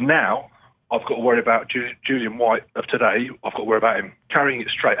 Whereas now, I've got to worry about Julian White of today. I've got to worry about him carrying it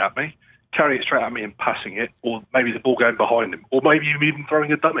straight at me and passing it, or maybe the ball going behind him, or maybe even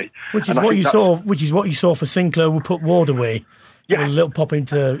throwing a dummy. Which is what you saw for Sinclair, who put Ward away. Yeah. A little pop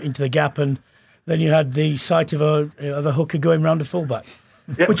into the gap, and then you had the sight of a hooker going round the fullback.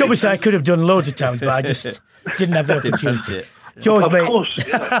 Yeah, which obviously I could have done loads of times, but I just didn't have the opportunity. George, of course,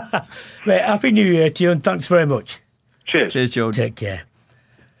 yeah. Mate, Happy New Year to you, and thanks very much. Cheers, George. Take care.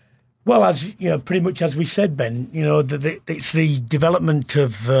 Well, as pretty much as we said, Ben, it's the development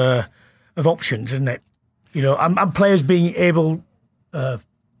of options, isn't it? And players being able,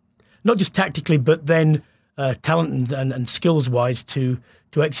 not just tactically, but then talent and skills wise to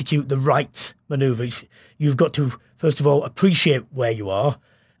execute the right manoeuvres. You've got to first of all appreciate where you are,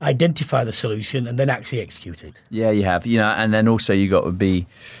 identify the solution, and then actually execute it. Yeah, you have. And then also you've got to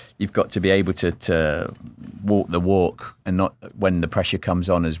be able to walk the walk, and not when the pressure comes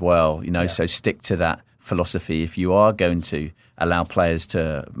on as well. Yeah. So stick to that philosophy. If you are going to allow players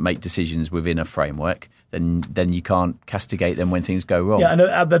to make decisions within a framework, then you can't castigate them when things go wrong. Yeah,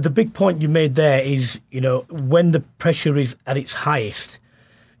 and the big point you made there is, when the pressure is at its highest,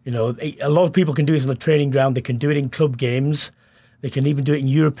 a lot of people can do it on the training ground. They can do it in club games. They can even do it in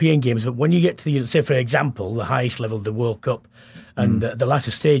European games. But when you get to say, for example, the highest level of the World Cup and the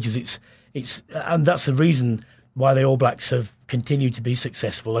latter stages, it's and that's the reason why the All Blacks have continued to be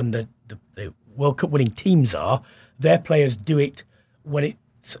successful, and the World Cup winning teams are. Their players do it when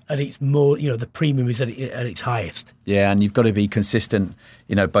it's at its more, the premium is at its highest. Yeah, and you've got to be consistent,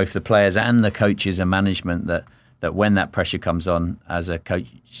 both the players and the coaches and management, that when that pressure comes on as a coach,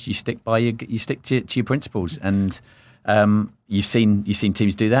 you stick to your principles. And you've seen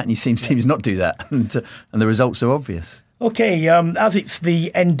teams do that, and you've seen teams not do that, and the results are obvious. Okay, as it's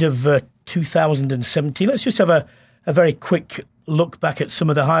the end of 2017, let's just have a very quick look back at some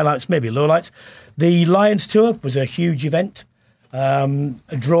of the highlights, maybe lowlights. The Lions Tour was a huge event. A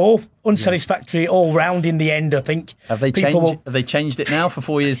draw, unsatisfactory all round in the end, I think. Have they changed it now for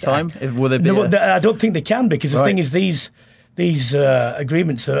 4 years' time? Will there be I don't think they can, because the thing is, these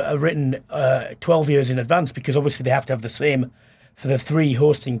agreements are written 12 years in advance, because obviously they have to have the same for the 3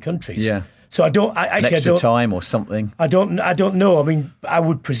 hosting countries. Yeah. So An extra time or something. I don't know. I mean, I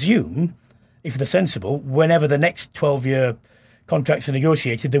would presume, if they're sensible, whenever the next 12-year contracts are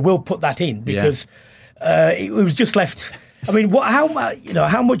negotiated, they will put that in, because it was just left. I mean,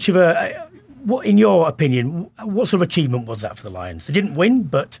 how much of what, in your opinion, what sort of achievement was that for the Lions? They didn't win,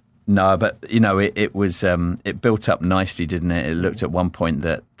 but. No, but it was it built up nicely, didn't it? It looked at one point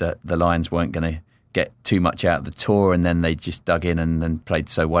that the Lions weren't going to get too much out of the tour, and then they just dug in and then played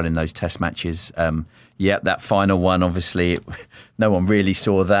so well in those Test matches. That final one, obviously, no one really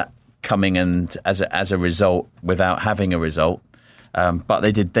saw that coming, and as a result, without having a result, but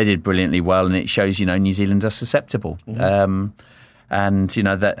they did brilliantly well, and it shows New Zealand are susceptible. Mm-hmm. And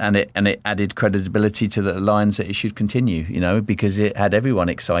it added credibility to the Lions that it should continue, because it had everyone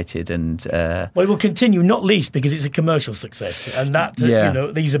excited. And well, it will continue, not least because it's a commercial success, and that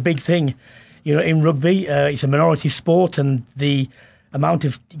these are a big thing, in rugby. It's a minority sport, and the amount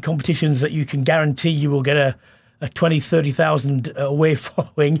of competitions that you can guarantee you will get a 20, 30,000 away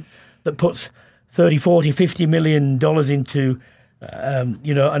following that puts 30, 40, 50 million dollars into.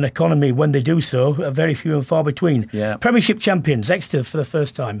 An economy when they do so, are very few and far between. Yeah. Premiership champions, Exeter for the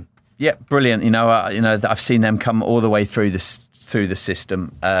first time. Yeah, brilliant. I've seen them come all the way through the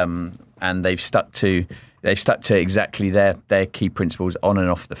system, and they've stuck to exactly their key principles on and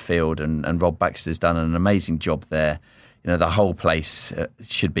off the field. And Rob Baxter's done an amazing job there. The whole place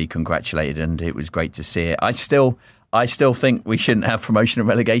should be congratulated, and it was great to see it. I still think we shouldn't have promotion and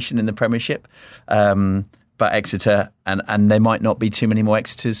relegation in the Premiership. But Exeter, and there might not be too many more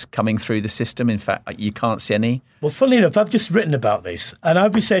Exeters coming through the system. In fact, you can't see any. Well, funnily enough, I've just written about this, and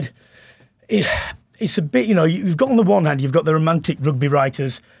I've said it's a bit, you've got on the one hand, you've got the romantic rugby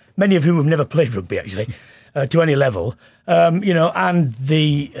writers, many of whom have never played rugby, actually, to any level, and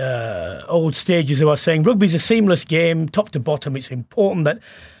the old stagers who are saying rugby's a seamless game, top to bottom, it's important that...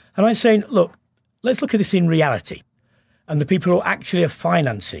 And I'm saying, look, let's look at this in reality, and the people who actually are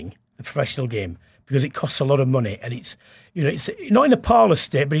financing the professional game, because it costs a lot of money, and it's not in a parlous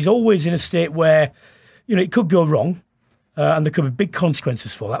state, but it's always in a state where it could go wrong, and there could be big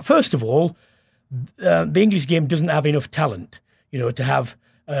consequences for that. First of all, the English game doesn't have enough talent, to have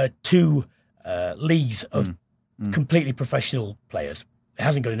 2 leagues of completely professional players. It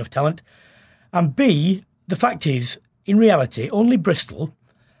hasn't got enough talent. And B, the fact is, in reality, only Bristol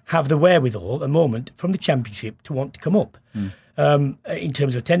have the wherewithal at the moment from the Championship to want to come up. In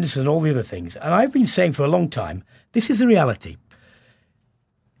terms of attendance and all the other things. And I've been saying for a long time, this is the reality.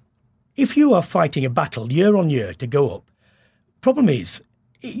 If you are fighting a battle year on year to go up, problem is,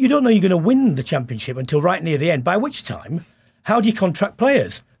 you don't know you're going to win the Championship until right near the end, by which time, how do you contract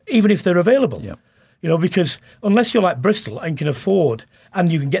players, even if they're available? Yep. Because unless you're like Bristol and can afford,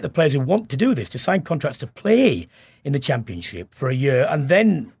 and you can get the players who want to do this, to sign contracts to play in the Championship for a year, and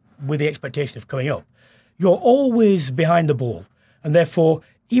then with the expectation of coming up, you're always behind the ball. And therefore,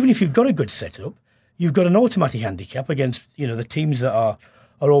 even if you've got a good setup, you've got an automatic handicap against, the teams that are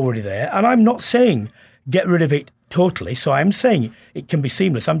already there. And I'm not saying get rid of it totally. So I'm saying it can be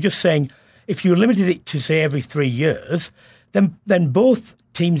seamless. I'm just saying if you limited it to, say, every 3 years, then both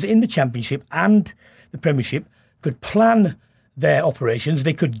teams in the Championship and the Premiership could plan their operations.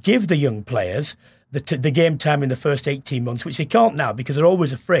 They could give the young players the game time in the first 18 months, which they can't now because they're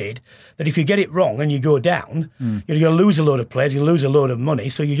always afraid that if you get it wrong and you go down, you're going to lose a load of players, you'll lose a load of money.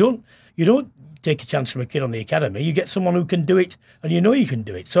 So you don't take a chance from a kid on the academy. You get someone who can do it, and you can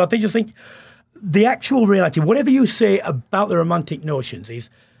do it. So I just think the actual reality, whatever you say about the romantic notions, is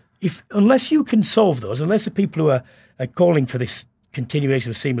unless you can solve those, unless the people who are calling for this continuation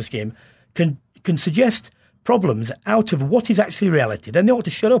of seamless game can suggest problems out of what is actually reality, then they ought to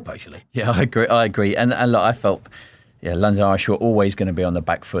shut up, actually. Yeah, I agree. And look, I felt London Irish were always going to be on the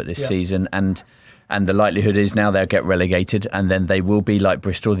back foot this season, and the likelihood is now they'll get relegated, and then they will be, like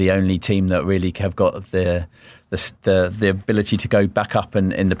Bristol, the only team that really have got the ability to go back up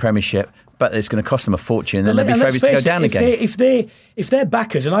in the Premiership. But it's going to cost them a fortune, and then they'll be favourites to go down again. If their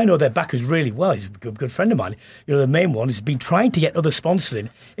backers, and I know their backers really well, he's a good friend of mine, the main one has been trying to get other sponsors in.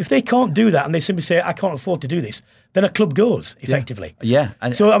 If they can't do that and they simply say, I can't afford to do this, then a club goes, effectively. Yeah.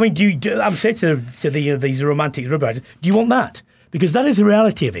 So, I mean, I'm saying to these romantic rugby writers, do you want that? Because that is the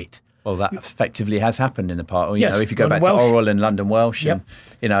reality of it. Well, that effectively has happened in the past. If you go back to Oral and London Welsh, and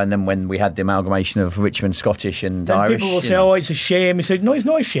then when we had the amalgamation of Richmond Scottish and Irish, people will say, "Oh, it's a shame." He said, "No, it's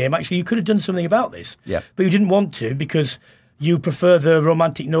not a shame. Actually, you could have done something about this. Yeah, but you didn't want to because you prefer the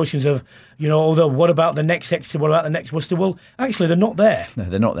romantic notions of, although what about the next Exeter? What about the next Worcester? Well, actually, they're not there. No,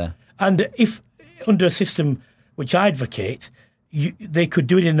 they're not there. And if under a system which I advocate, they could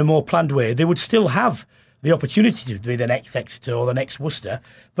do it in a more planned way. They would still have the opportunity to be the next Exeter or the next Worcester,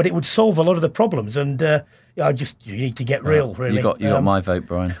 but it would solve a lot of the problems. And you need to get real, really. You got my vote,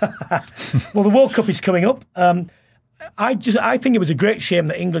 Brian. Well, the World Cup is coming up. I think it was a great shame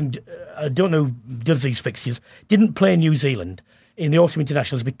that England, I don't know who does these fixtures, didn't play New Zealand in the autumn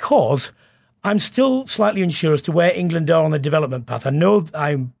internationals, because I'm still slightly unsure as to where England are on the development path. I know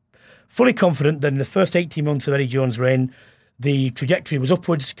I'm fully confident that in the first 18 months of Eddie Jones' reign, the trajectory was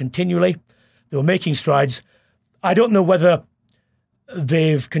upwards continually. They were making strides. I don't know whether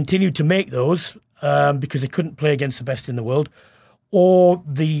they've continued to make those because they couldn't play against the best in the world, or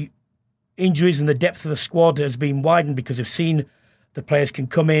the injuries and the depth of the squad has been widened because they've seen the players can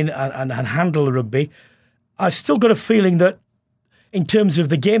come in and handle the rugby. I've still got a feeling that in terms of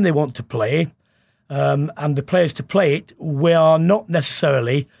the game they want to play and the players to play it, we are not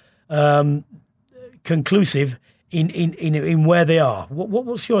necessarily conclusive in where they are.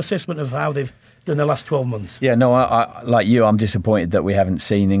 What's your assessment of how they've done the last 12 months? Yeah, no, I like you, I'm disappointed that we haven't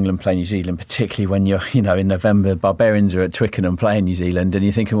seen England play New Zealand, particularly when you're, in November, Barbarians are at Twickenham playing New Zealand, and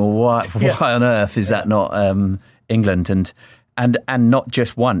you're thinking, well, why on earth is that not England? And not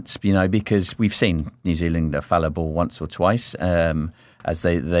just once, because we've seen New Zealand are fallible once or twice, as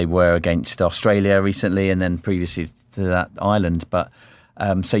they were against Australia recently, and then previously to that Ireland. But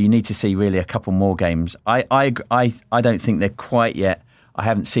so you need to see really a couple more games. I don't think they're quite yet. I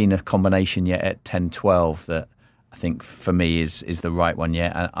haven't seen a combination yet at 10-12 that I think for me is the right one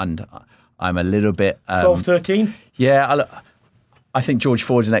yet. And I'm a little bit 12-13. Yeah, I think George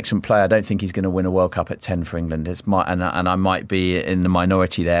Ford's an excellent player. I don't think he's going to win a World Cup at 10 for England. And I might be in the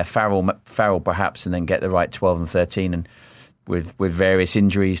minority there. Farrell perhaps, and then get the right 12 and 13. And with various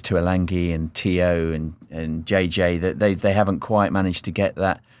injuries to Alangi and Tio and JJ, that they haven't quite managed to get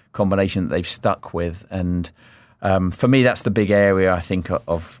that combination that they've stuck with. And for me, that's the big area I think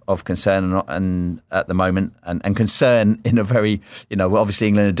of concern and at the moment, and concern in a very, obviously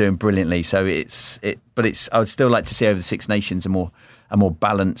England are doing brilliantly. So but I would still like to see over the Six Nations a more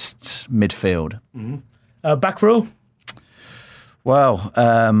balanced midfield. Mm-hmm. Back row. Well,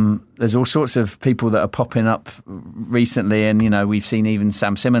 there's all sorts of people that are popping up recently, and we've seen even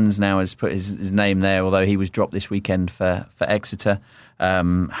Sam Simmons now has put his name there, although he was dropped this weekend for Exeter.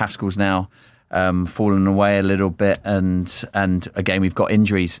 Haskell's now fallen away a little bit, and again we've got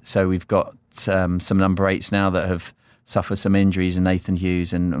injuries, so we've got some number 8s now that have suffered some injuries, and Nathan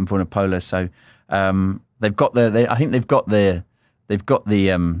Hughes and Vunipola. So they've got the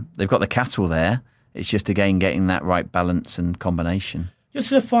cattle there. It's just again getting that right balance and combination.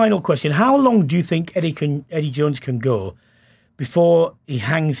 Just as a final question, how long do you think Eddie Jones can go before he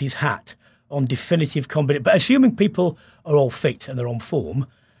hangs his hat on definitive combination? But assuming people are all fit and they're on form,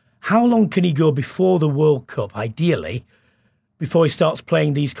 how long can he go before the World Cup, ideally, before he starts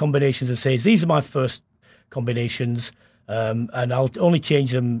playing these combinations and says, these are my first combinations, and I'll only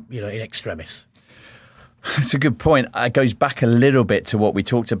change them, in extremis? It's a good point. It goes back a little bit to what we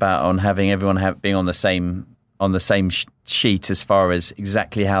talked about on having everyone being on the same sheet as far as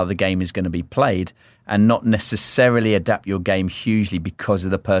exactly how the game is going to be played, and not necessarily adapt your game hugely because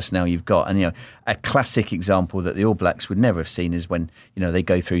of the personnel you've got. And a classic example that the All Blacks would never have seen is when they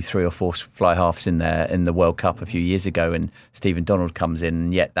go through 3 or 4 fly halves in the World Cup a few years ago, and Stephen Donald comes in,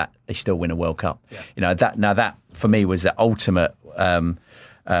 and yet that they still win a World Cup. Yeah. That for me was the ultimate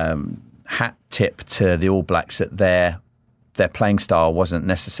hat tip to the All Blacks, that their playing style wasn't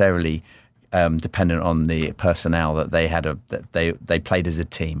necessarily dependent on the personnel that they had. That they played as a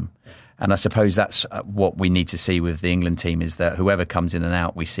team. And I suppose that's what we need to see with the England team, is that whoever comes in and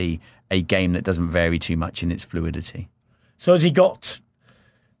out, we see a game that doesn't vary too much in its fluidity. So has he got,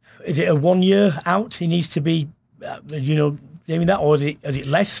 is it a 1 year out he needs to be, doing that, or is it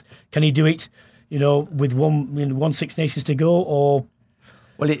less? Can he do it, with one Six Nations to go, or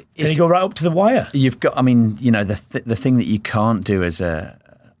can he go right up to the wire? You've got, the thing that you can't do as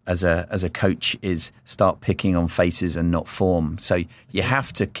a coach is start picking on faces and not form. So you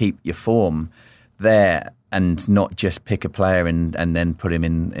have to keep your form there and not just pick a player and then put him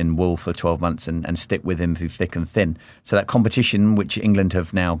in wool for 12 months and stick with him through thick and thin. So that competition, which England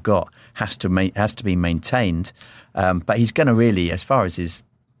have now got, has to be maintained. But he's going to really, as far as his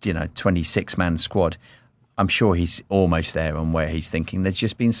 26-man squad, I'm sure he's almost there on where he's thinking.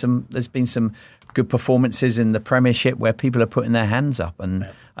 There's been some good performances in the Premiership where people are putting their hands up, and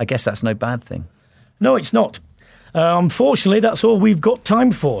I guess that's no bad thing. No, it's not. Unfortunately, that's all we've got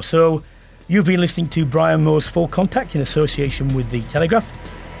time for. So you've been listening to Brian Moore's Full Contact in association with The Telegraph.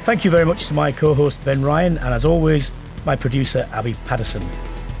 Thank you very much to my co-host Ben Ryan, and as always, my producer Abby Patterson.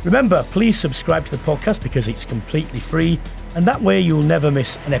 Remember, please subscribe to the podcast because it's completely free, and that way you'll never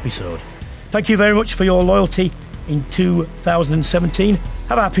miss an episode. Thank you very much for your loyalty in 2017.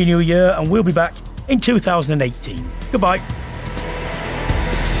 Have a happy new year, and we'll be back in 2018. Goodbye.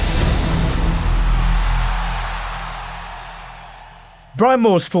 Brian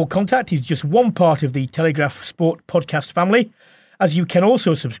Moore's Full Contact is just one part of the Telegraph Sport podcast family, as you can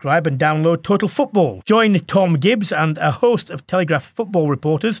also subscribe and download Total Football. Join Tom Gibbs and a host of Telegraph football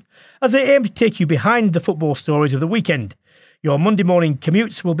reporters as they aim to take you behind the football stories of the weekend. Your Monday morning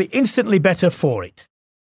commutes will be instantly better for it.